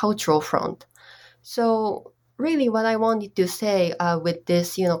or cultural front. So really what I wanted to say with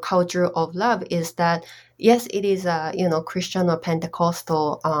this, culture of love is that, yes, it is a, Christian or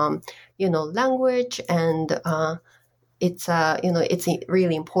Pentecostal, language, and it's, it's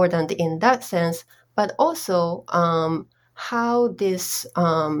really important in that sense, but also how this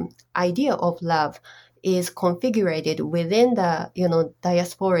idea of love is configured within the,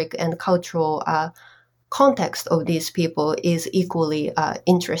 diasporic and cultural context of these people is equally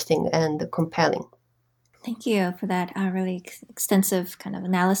interesting and compelling. Thank you for that really extensive kind of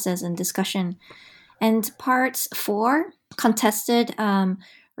analysis and discussion. And part 4, contested,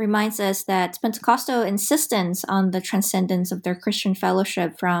 reminds us that Pentecostal insistence on the transcendence of their Christian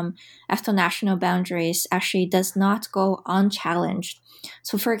fellowship from ethno-national boundaries actually does not go unchallenged.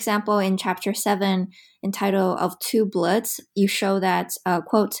 So, for example, in chapter 7, entitled Of Two Bloods, you show that,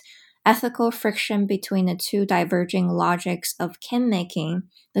 quote, ethical friction between the two diverging logics of kin-making,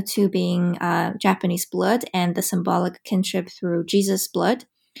 the two being Japanese blood and the symbolic kinship through Jesus' blood,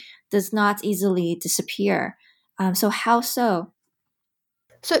 does not easily disappear. So how so?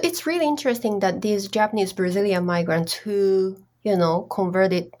 So it's really interesting that these Japanese Brazilian migrants who,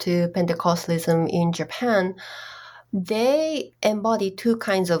 converted to Pentecostalism in Japan, they embody two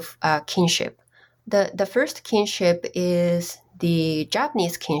kinds of kinship. The first kinship is the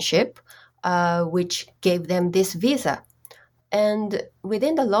Japanese kinship, which gave them this visa. And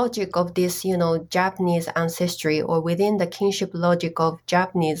within the logic of this, Japanese ancestry, or within the kinship logic of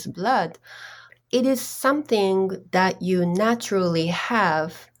Japanese blood, it is something that you naturally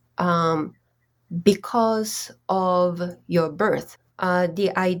have because of your birth.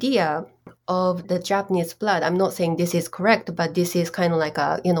 The idea of the Japanese blood, I'm not saying this is correct, but this is kind of like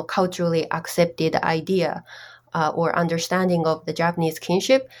a culturally accepted idea or understanding of the Japanese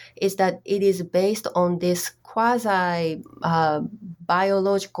kinship, is that it is based on this quasi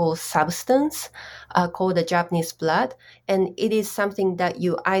biological substance called the Japanese blood, and it is something that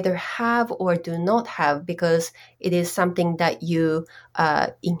you either have or do not have, because it is something that you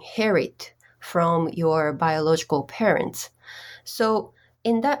inherit from your biological parents. So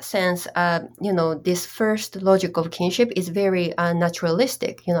in that sense, this first logic of kinship is very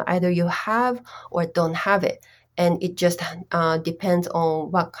naturalistic. Either you have or don't have it. And it just depends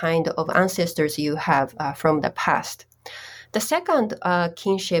on what kind of ancestors you have from the past. The second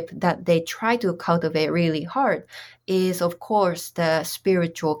kinship that they try to cultivate really hard is, of course, the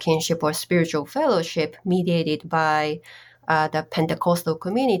spiritual kinship or spiritual fellowship mediated by the Pentecostal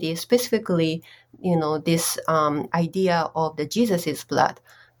community, specifically, this idea of the Jesus's blood,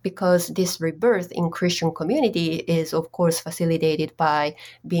 because this rebirth in Christian community is, of course, facilitated by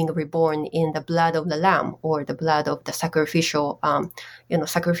being reborn in the blood of the Lamb, or the blood of the sacrificial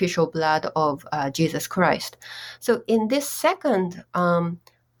blood of Jesus Christ. So in this second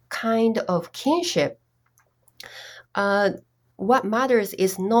kind of kinship, what matters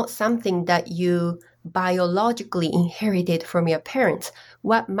is not something that you biologically inherited from your parents.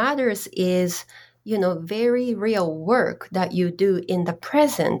 What matters is, very real work that you do in the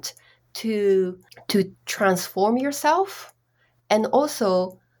present to transform yourself, and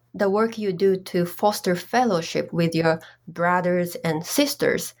also the work you do to foster fellowship with your brothers and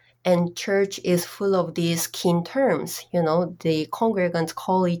sisters. And church is full of these kin terms. The congregants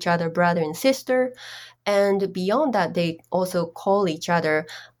call each other brother and sister. And beyond that, they also call each other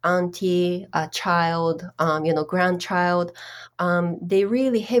auntie, child, grandchild. They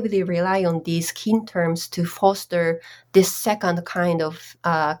really heavily rely on these kin terms to foster this second kind of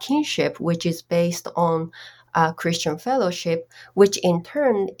kinship, which is based on Christian fellowship, which in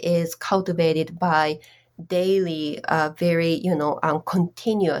turn is cultivated by daily, very,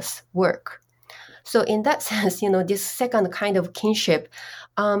 continuous work. So in that sense, this second kind of kinship,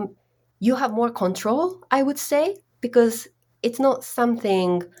 you have more control, I would say, because it's not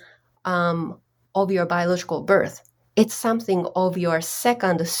something of your biological birth. It's something of your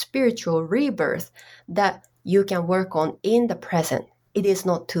second spiritual rebirth that you can work on in the present. It is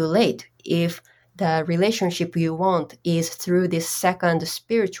not too late if the relationship you want is through this second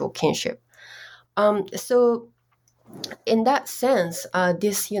spiritual kinship. So in that sense,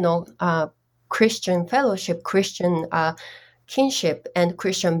 this, Christian fellowship, Christian kinship, and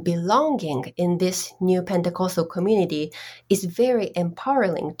Christian belonging in this new Pentecostal community is very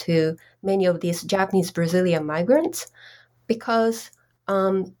empowering to many of these Japanese Brazilian migrants, because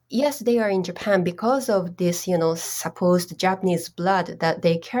yes, they are in Japan because of this, supposed Japanese blood that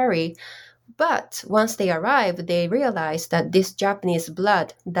they carry. But once they arrive, they realize that this Japanese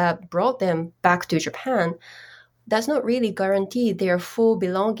blood that brought them back to Japan does not really guarantee their full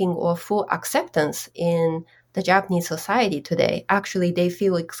belonging or full acceptance in the Japanese society today. Actually, they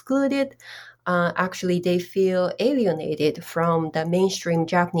feel excluded. Actually, they feel alienated from the mainstream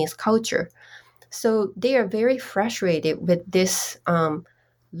Japanese culture. So they are very frustrated with this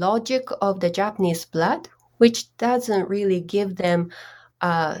logic of the Japanese blood, which doesn't really give them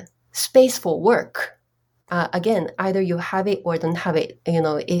space for work. Again, either you have it or don't have it.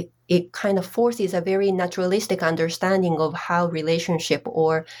 It kind of forces a very naturalistic understanding of how relationship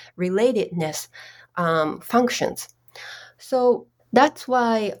or relatedness functions. So that's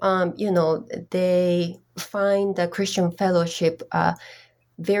why, they find the Christian fellowship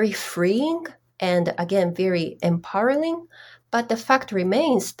very freeing and, again, very empowering. But the fact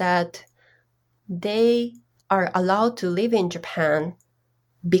remains that they are allowed to live in Japan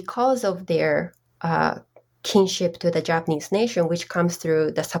because of their kinship to the Japanese nation, which comes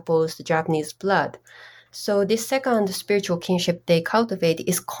through the supposed Japanese blood. So this second spiritual kinship they cultivate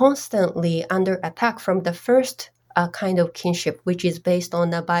is constantly under attack from the first kind of kinship, which is based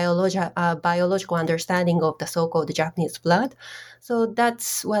on a biological understanding of the so-called Japanese blood. So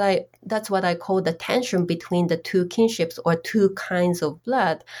that's what I call the tension between the two kinships or two kinds of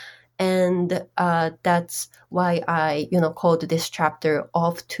blood. And that's why I, called this chapter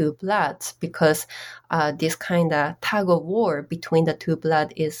Of Two Bloods, because this kind of tug of war between the two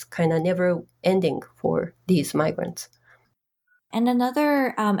blood is kind of never ending for these migrants. And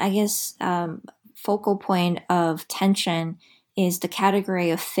another, focal point of tension is the category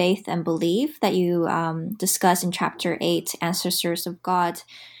of faith and belief that you discuss in chapter 8, Ancestors of God.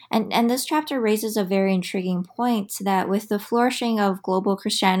 And this chapter raises a very intriguing point that with the flourishing of global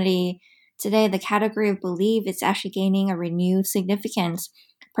Christianity today, the category of belief is actually gaining a renewed significance,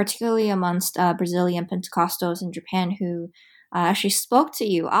 particularly amongst Brazilian Pentecostals in Japan who actually spoke to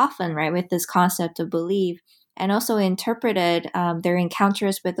you often, right, with this concept of belief, and also interpreted their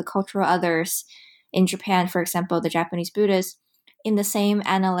encounters with the cultural others in Japan, for example, the Japanese Buddhists, in the same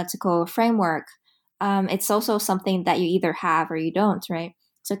analytical framework. It's also something that you either have or you don't, right?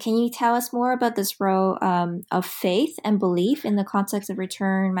 So can you tell us more about this role of faith and belief in the context of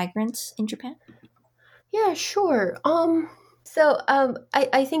return migrants in Japan? Yeah, sure. I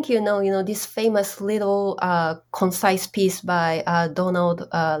think this famous little concise piece by Donald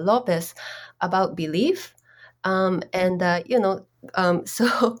Lopez about belief, so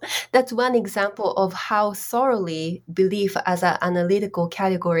that's one example of how thoroughly belief as an analytical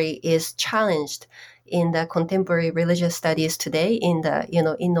category is challenged in the contemporary religious studies today in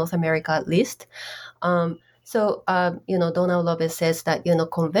North America at least. Donald Lopez says that,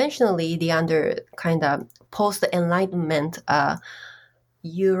 conventionally the under kind of post-Enlightenment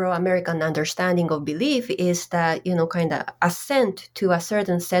Euro-American understanding of belief is that, kind of assent to a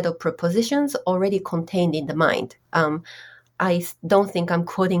certain set of propositions already contained in the mind. I don't think I'm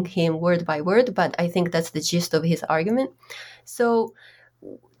quoting him word by word, but I think that's the gist of his argument. So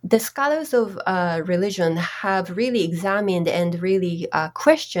the scholars of religion have really examined and really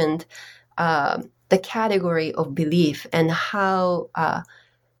questioned the category of belief and how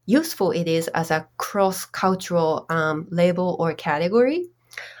useful it is as a cross-cultural label or category.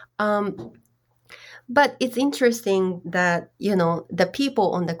 But it's interesting that, the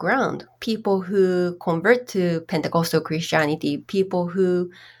people on the ground, people who convert to Pentecostal Christianity, people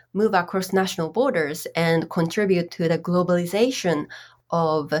who move across national borders and contribute to the globalization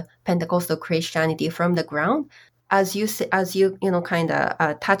of Pentecostal Christianity from the ground, as you kind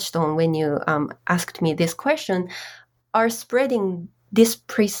of touched on when you asked me this question, are spreading this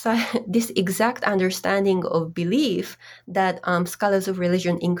exact understanding of belief that scholars of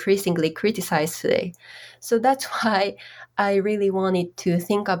religion increasingly criticize today. So that's why I really wanted to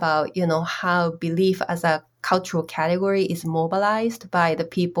think about, how belief as a cultural category is mobilized by the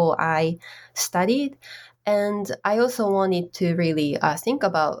people I studied. And I also wanted to really think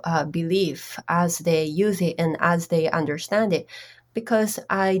about belief as they use it and as they understand it, because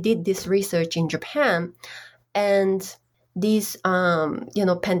I did this research in Japan, and these,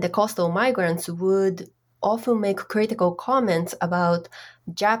 Pentecostal migrants would often make critical comments about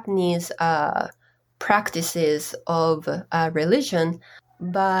Japanese practices of religion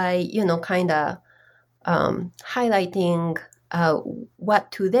by, highlighting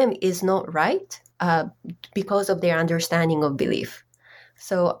what to them is not right. Because of their understanding of belief.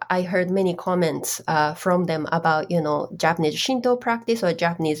 So I heard many comments from them about, Japanese Shinto practice or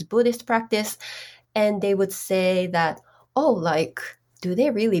Japanese Buddhist practice. And they would say that, do they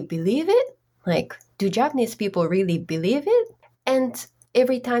really believe it? Do Japanese people really believe it? And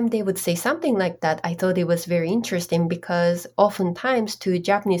every time they would say something like that, I thought it was very interesting, because oftentimes to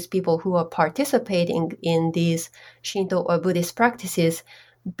Japanese people who are participating in these Shinto or Buddhist practices,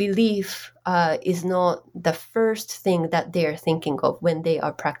 belief is not the first thing that they're thinking of when they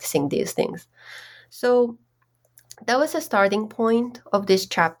are practicing these things. So that was a starting point of this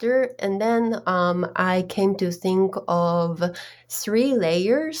chapter. And then I came to think of 3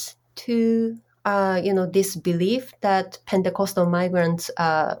 layers to, this belief that Pentecostal migrants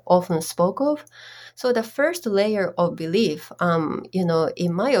often spoke of. So the first layer of belief,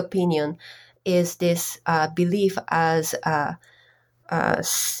 in my opinion, is this belief as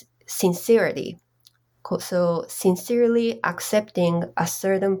sincerity. So sincerely accepting a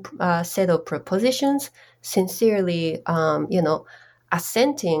certain set of propositions, sincerely,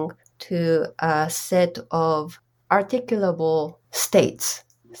 assenting to a set of articulable states.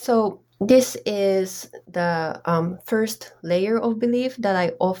 So this is the first layer of belief that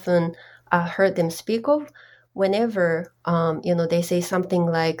I often heard them speak of whenever, they say something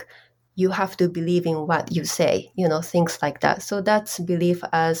like, you have to believe in what you say, things like that. So that's belief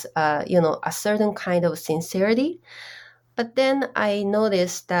as, a certain kind of sincerity. But then I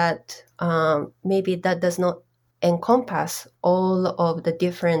noticed that maybe that does not encompass all of the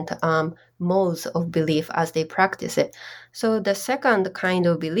different modes of belief as they practice it. So the second kind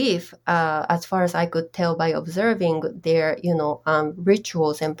of belief, as far as I could tell by observing their,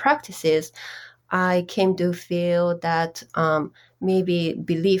 rituals and practices, I came to feel that maybe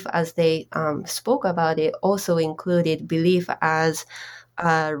belief as they spoke about it also included belief as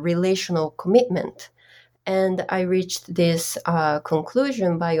a relational commitment. And I reached this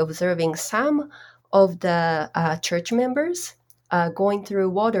conclusion by observing some of the church members going through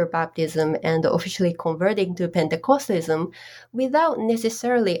water baptism and officially converting to Pentecostalism without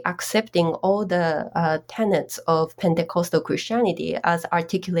necessarily accepting all the tenets of Pentecostal Christianity as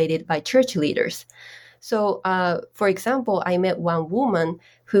articulated by church leaders. So, for example, I met one woman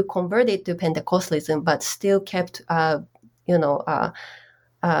who converted to Pentecostalism but still kept,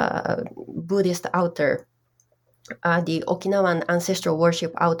 Buddhist altar, the Okinawan ancestral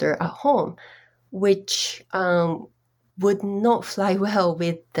worship altar at home, which would not fly well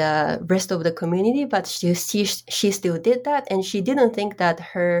with the rest of the community, but she still did that, and she didn't think that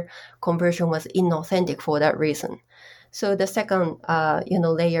her conversion was inauthentic for that reason. So the second,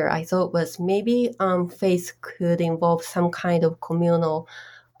 layer I thought was maybe faith could involve some kind of communal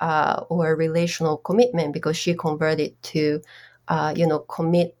or relational commitment, because she converted to,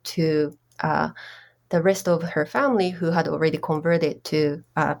 commit to the rest of her family who had already converted to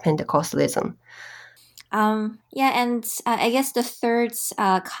Pentecostalism. And I guess the third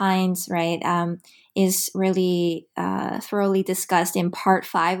kind, right, is really thoroughly discussed in part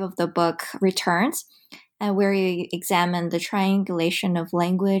 5 of the book Returns, where you examine the triangulation of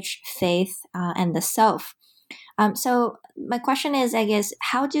language, faith, and the self. So my question is, I guess,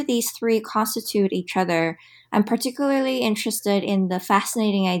 how do these three constitute each other? I'm particularly interested in the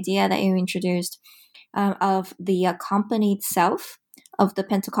fascinating idea that you introduced of the accompanied self of the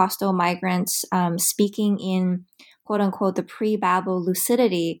Pentecostal migrants speaking in, quote unquote, the pre-Babel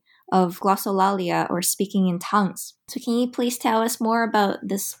lucidity of glossolalia, or speaking in tongues. So can you please tell us more about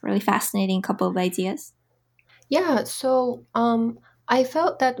this really fascinating couple of ideas? Yeah, so I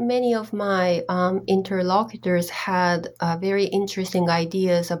felt that many of my interlocutors had very interesting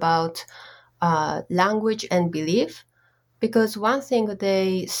ideas about language and belief, because one thing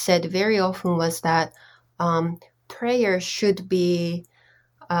they said very often was that prayer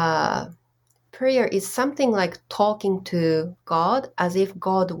is something like talking to God as if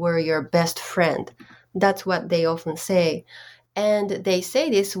God were your best friend. That's what they often say. And they say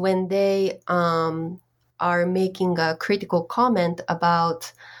this when they are making a critical comment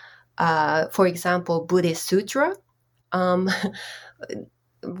about, for example, Buddhist sutra.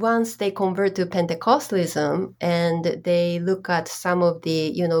 Once they convert to Pentecostalism and they look at some of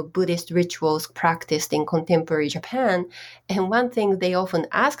the, Buddhist rituals practiced in contemporary Japan, and one thing they often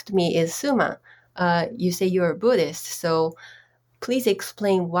asked me is, Suma, you say you're a Buddhist, so please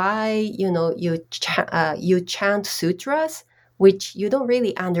explain why, you chant sutras, which you don't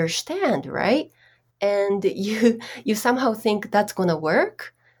really understand, right? And you somehow think that's going to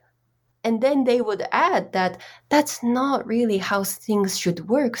work. And then they would add that that's not really how things should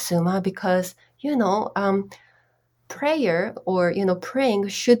work, Suma, because, prayer or, praying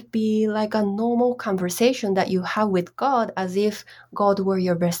should be like a normal conversation that you have with God as if God were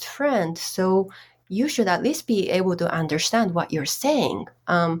your best friend. So you should at least be able to understand what you're saying.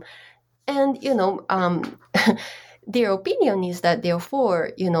 Their opinion is that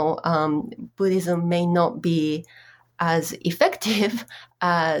therefore, Buddhism may not be as effective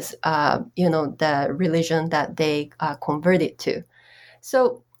as, the religion that they converted to.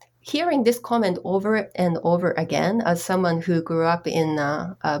 So hearing this comment over and over again, as someone who grew up in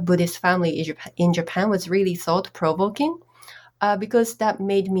a Buddhist family in Japan, was really thought-provoking, because that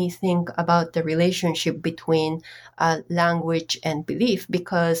made me think about the relationship between language and belief,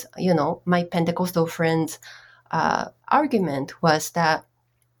 because, my Pentecostal friends' argument was that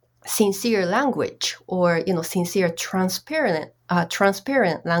sincere language, or sincere transparent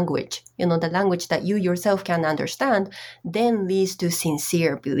language, the language that you yourself can understand, then leads to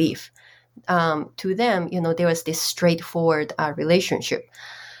sincere belief. To them, there was this straightforward relationship.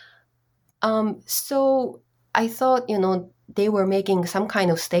 So I thought, they were making some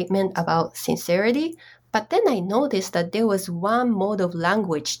kind of statement about sincerity, but then I noticed that there was one mode of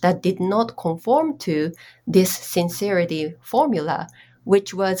language that did not conform to this sincerity formula,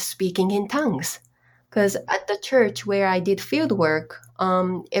 which was speaking in tongues. Because at the church where I did field work,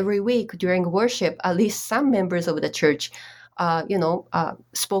 every week during worship, at least some members of the church,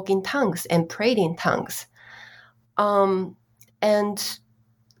 spoke in tongues and prayed in tongues. And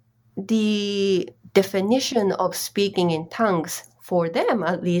the definition of speaking in tongues, for them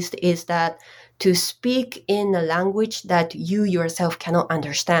at least, is that to speak in a language that you yourself cannot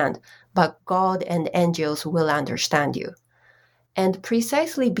understand, but God and angels will understand you. And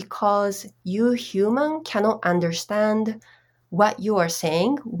precisely because you human cannot understand what you are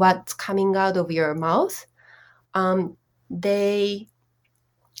saying, what's coming out of your mouth, they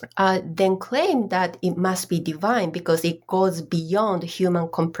then claim that it must be divine because it goes beyond human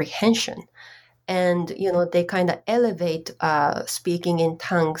comprehension. And, they kind of elevate speaking in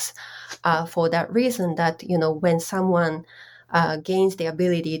tongues for that reason, that, when someone gains the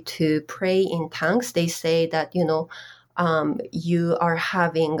ability to pray in tongues, they say that, you are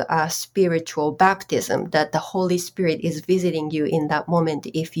having a spiritual baptism, that the Holy Spirit is visiting you in that moment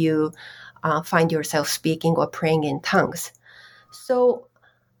if you find yourself speaking or praying in tongues. So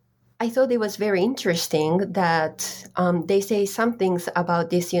I thought it was very interesting that they say some things about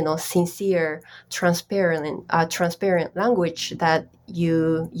this, sincere, transparent language that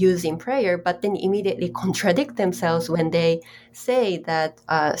you use in prayer, but then immediately contradict themselves when they say that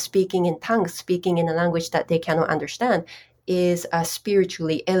speaking in tongues, speaking in a language that they cannot understand, is a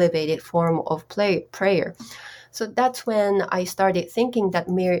spiritually elevated form of prayer. So that's when I started thinking that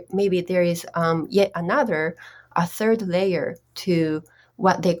maybe there is yet a third layer to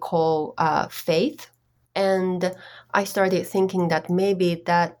what they call faith. And I started thinking that maybe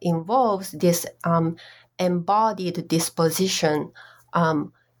that involves this embodied disposition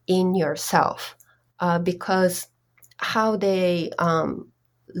in yourself, because how they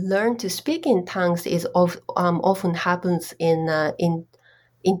learn to speak in tongues is often happens in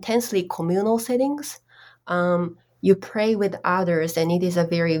intensely communal settings. You pray with others, and it is a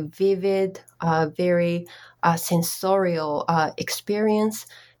very vivid, very sensorial experience.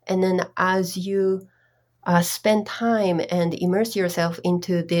 And then as you spend time and immerse yourself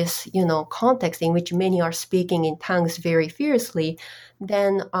into this, context in which many are speaking in tongues very fiercely,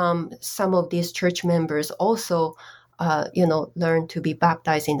 then some of these church members also, learn to be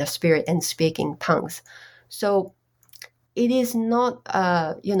baptized in the Spirit and speaking tongues. So it is not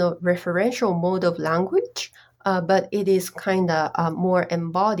a, referential mode of language, but it is kind of a more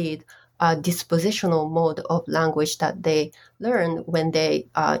embodied dispositional mode of language that they learn when they,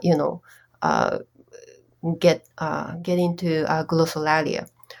 get into glossolalia.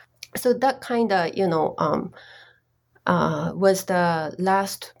 So that kind of, was the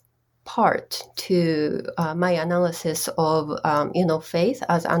last part to my analysis of, faith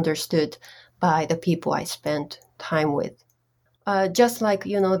as understood by the people I spent time with. Just like,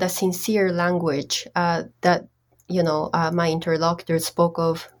 the sincere language that, my interlocutors spoke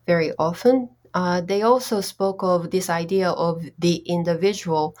of very often, they also spoke of this idea of the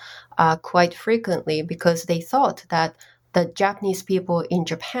individual quite frequently, because they thought that the Japanese people in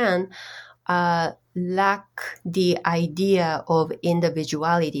Japan lack the idea of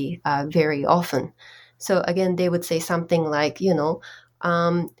individuality very often. So again, they would say something like,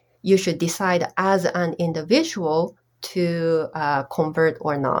 you should decide as an individual to convert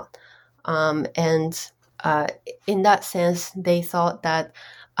or not. And in that sense, they thought that,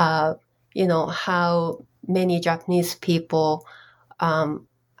 how many Japanese people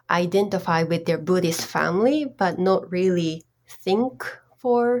identify with their Buddhist family, but not really think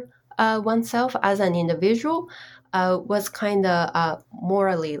for oneself as an individual, was kind of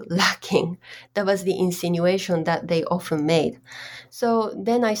morally lacking. That was the insinuation that they often made. So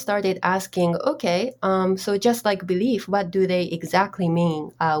then I started asking, okay, so just like belief, what do they exactly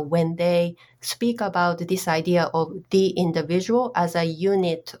mean when they speak about this idea of the individual as a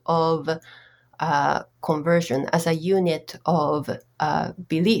unit of conversion, as a unit of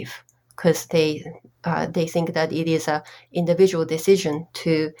belief? Because they think that it is an individual decision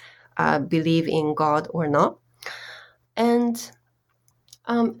to believe in God or not. And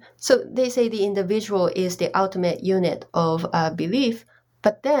so they say the individual is the ultimate unit of belief,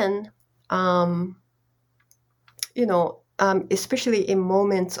 but then, especially in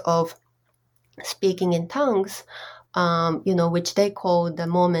moments of speaking in tongues, which they call the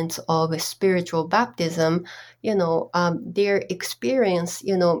moments of spiritual baptism, their experience,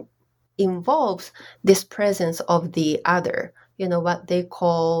 involves this presence of the other, what they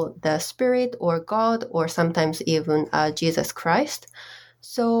call the Spirit or God, or sometimes even Jesus Christ.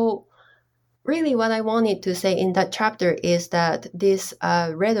 So really what I wanted to say in that chapter is that this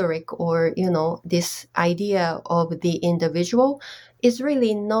rhetoric or, this idea of the individual is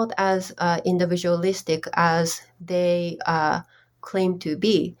really not as individualistic as they claim to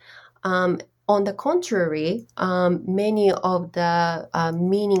be. On the contrary, many of the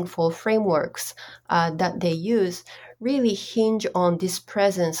meaningful frameworks that they use really hinge on this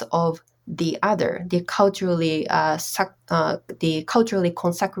presence of the other, the culturally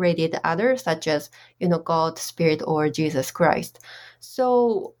consecrated other, such as God, Spirit, or Jesus Christ.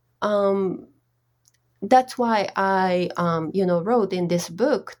 So that's why I wrote in this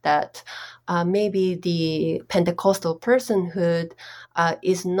book that maybe the Pentecostal personhood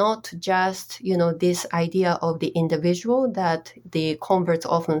is not just this idea of the individual that the converts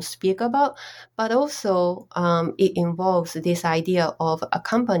often speak about, but also it involves this idea of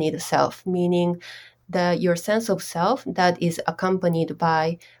accompanied self, meaning your sense of self that is accompanied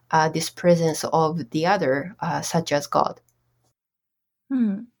by this presence of the other, such as God.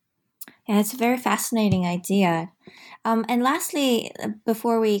 Yeah, it's a very fascinating idea. And lastly,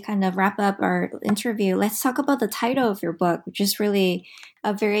 before we kind of wrap up our interview, let's talk about the title of your book, which is really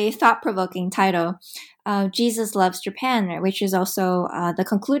a very thought-provoking title, Jesus Loves Japan, right, which is also the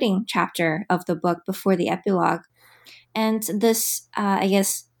concluding chapter of the book before the epilogue. And this, I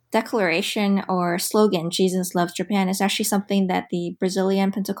guess, declaration or slogan, Jesus Loves Japan, is actually something that the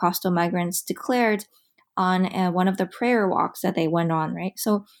Brazilian Pentecostal migrants declared on one of the prayer walks that they went on, right?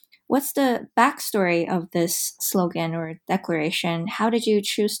 So what's the backstory of this slogan or declaration? How did you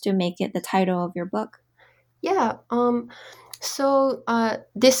choose to make it the title of your book? Yeah. So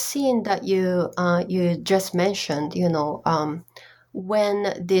this scene that you just mentioned,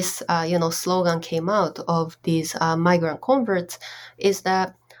 when this slogan came out of these migrant converts, is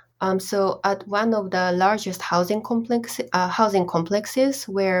that so at one of the largest housing complexes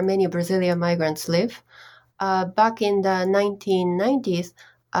where many Brazilian migrants live, back in the 1990s,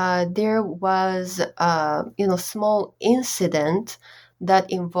 there was small incident that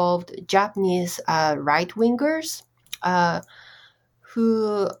involved Japanese right wingers.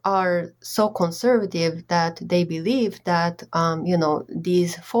 Who are so conservative that they believe that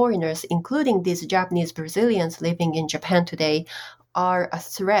these foreigners, including these Japanese Brazilians living in Japan today, are a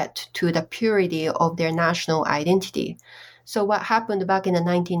threat to the purity of their national identity. So what happened back in the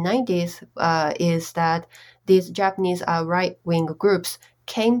 1990s is that these Japanese right-wing groups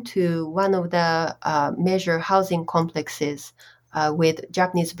came to one of the major housing complexes with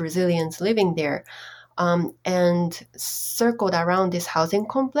Japanese Brazilians living there. And circled around this housing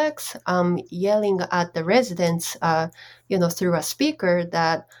complex, yelling at the residents, through a speaker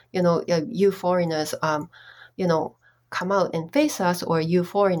that, you foreigners, come out and face us, or you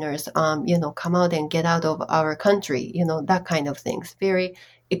foreigners, come out and get out of our country, that kind of things. Very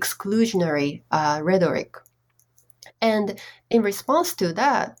exclusionary rhetoric. And in response to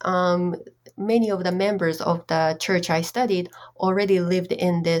that, many of the members of the church I studied already lived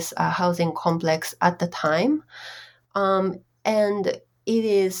in this housing complex at the time. And it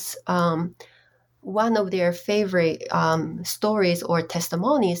is one of their favorite stories or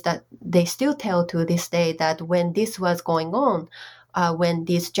testimonies that they still tell to this day, that when this was going on, when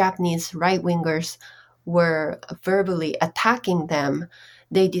these Japanese right-wingers were verbally attacking them,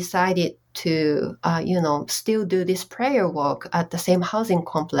 they decided to, still do this prayer walk at the same housing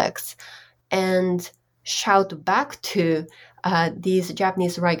complex and shout back to these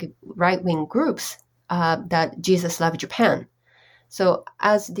Japanese right-wing groups that Jesus loves Japan. So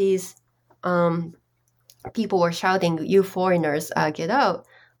as these people were shouting, you foreigners, get out,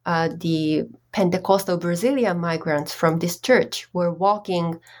 the Pentecostal Brazilian migrants from this church were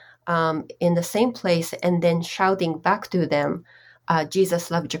walking in the same place and then shouting back to them, Jesus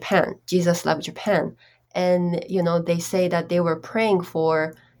loves Japan, Jesus loves Japan. And, they say that they were praying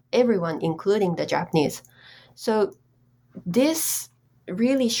for everyone, including the Japanese. So this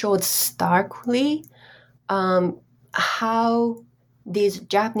really showed starkly how these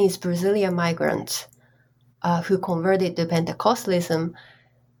Japanese Brazilian migrants who converted to Pentecostalism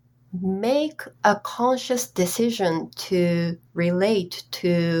make a conscious decision to relate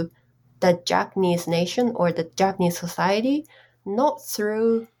to the Japanese nation or the Japanese society, not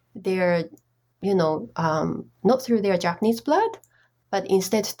through their, not through their Japanese blood, but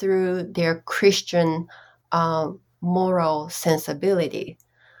instead through their Christian moral sensibility.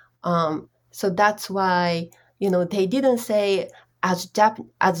 So that's why, they didn't say, as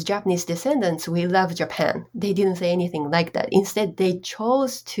Japanese descendants, we love Japan. They didn't say anything like that. Instead, they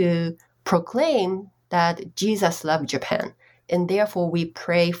chose to proclaim that Jesus loved Japan. And therefore, we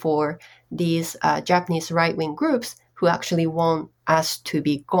pray for these Japanese right-wing groups who actually want us to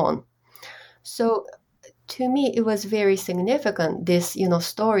be gone. So to me, it was very significant, this,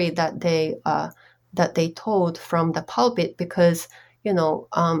 story that they told from the pulpit, because,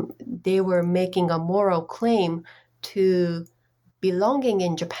 they were making a moral claim to belonging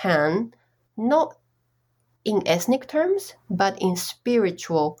in Japan, not in ethnic terms, but in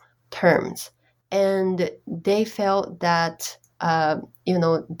spiritual terms. And they felt that,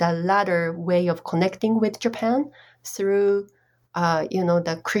 the latter way of connecting with Japan through,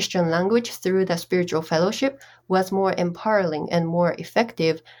 the Christian language, through the spiritual fellowship, was more empowering and more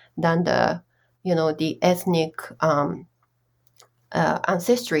effective than the ethnic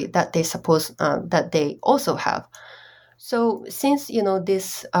ancestry that they suppose that they also have. So since,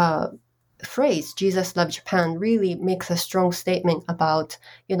 this phrase, Jesus loves Japan, really makes a strong statement about,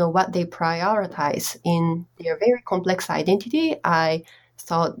 what they prioritize in their very complex identity, I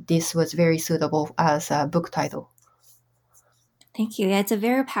thought this was very suitable as a book title. Thank you. Yeah, it's a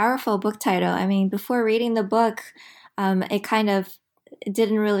very powerful book title. I mean, before reading the book, it kind of it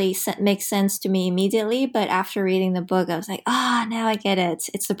didn't really make sense to me immediately, but after reading the book, I was like, now I get it.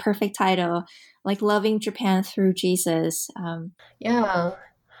 It's the perfect title, like Loving Japan Through Jesus.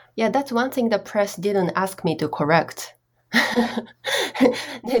 Yeah, that's one thing the press didn't ask me to correct. They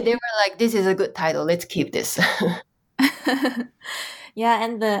were like, this is a good title, let's keep this. Yeah,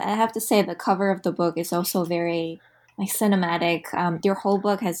 and I have to say the cover of the book is also very like cinematic. Your whole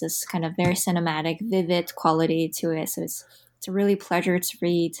book has this kind of very cinematic, vivid quality to it, so it's a really pleasure to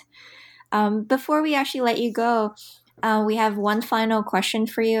read. Before we actually let you go, we have one final question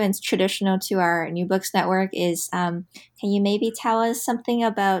for you, and it's traditional to our New Books Network. Is can you maybe tell us something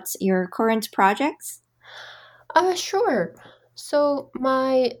about your current projects? Sure. So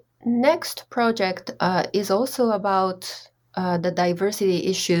my next project is also about the diversity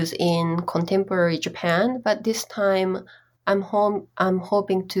issues in contemporary Japan, but this time I'm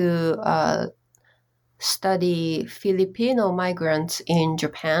hoping to study Filipino migrants in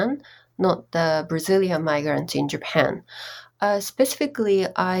Japan, not the Brazilian migrants in Japan. Specifically,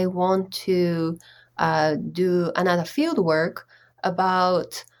 I want to do another field work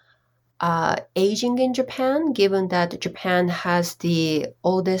about aging in Japan, given that Japan has the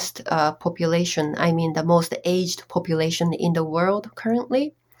oldest population, the most aged population in the world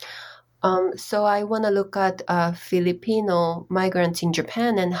currently. So I want to look at Filipino migrants in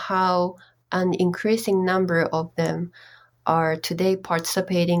Japan and how an increasing number of them are today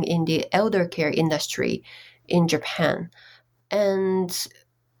participating in the elder care industry in Japan. And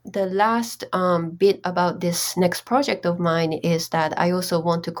the last bit about this next project of mine is that I also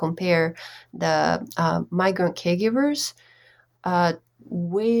want to compare the migrant caregivers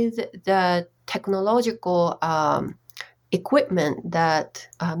with the technological equipment that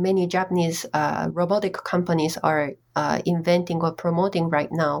many Japanese robotic companies are inventing or promoting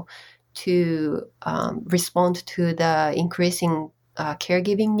right now to respond to the increasing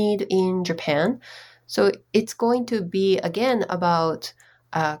caregiving need in Japan. So it's going to be, again, about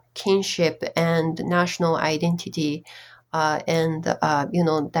kinship and national identity and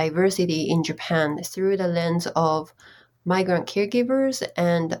diversity in Japan through the lens of migrant caregivers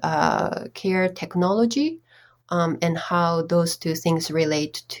and care technology, and how those two things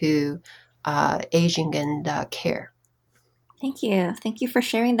relate to aging and care. Thank you. Thank you for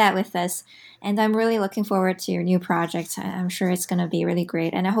sharing that with us. And I'm really looking forward to your new project. I'm sure it's going to be really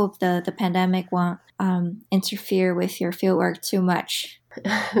great. And I hope the pandemic won't interfere with your fieldwork too much.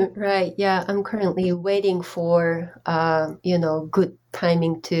 Right. Yeah. I'm currently waiting for, good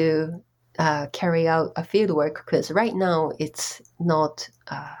timing to carry out a fieldwork, because right now it's not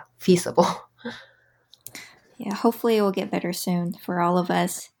feasible. Yeah. Hopefully it will get better soon for all of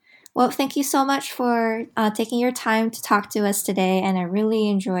us. Well, thank you so much for taking your time to talk to us today. And I really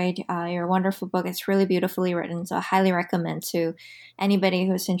enjoyed your wonderful book. It's really beautifully written. So I highly recommend to anybody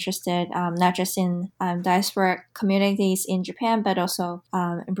who's interested, not just in diaspora communities in Japan, but also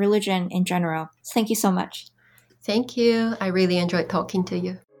religion in general. So thank you so much. Thank you. I really enjoyed talking to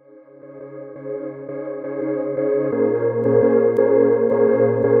you.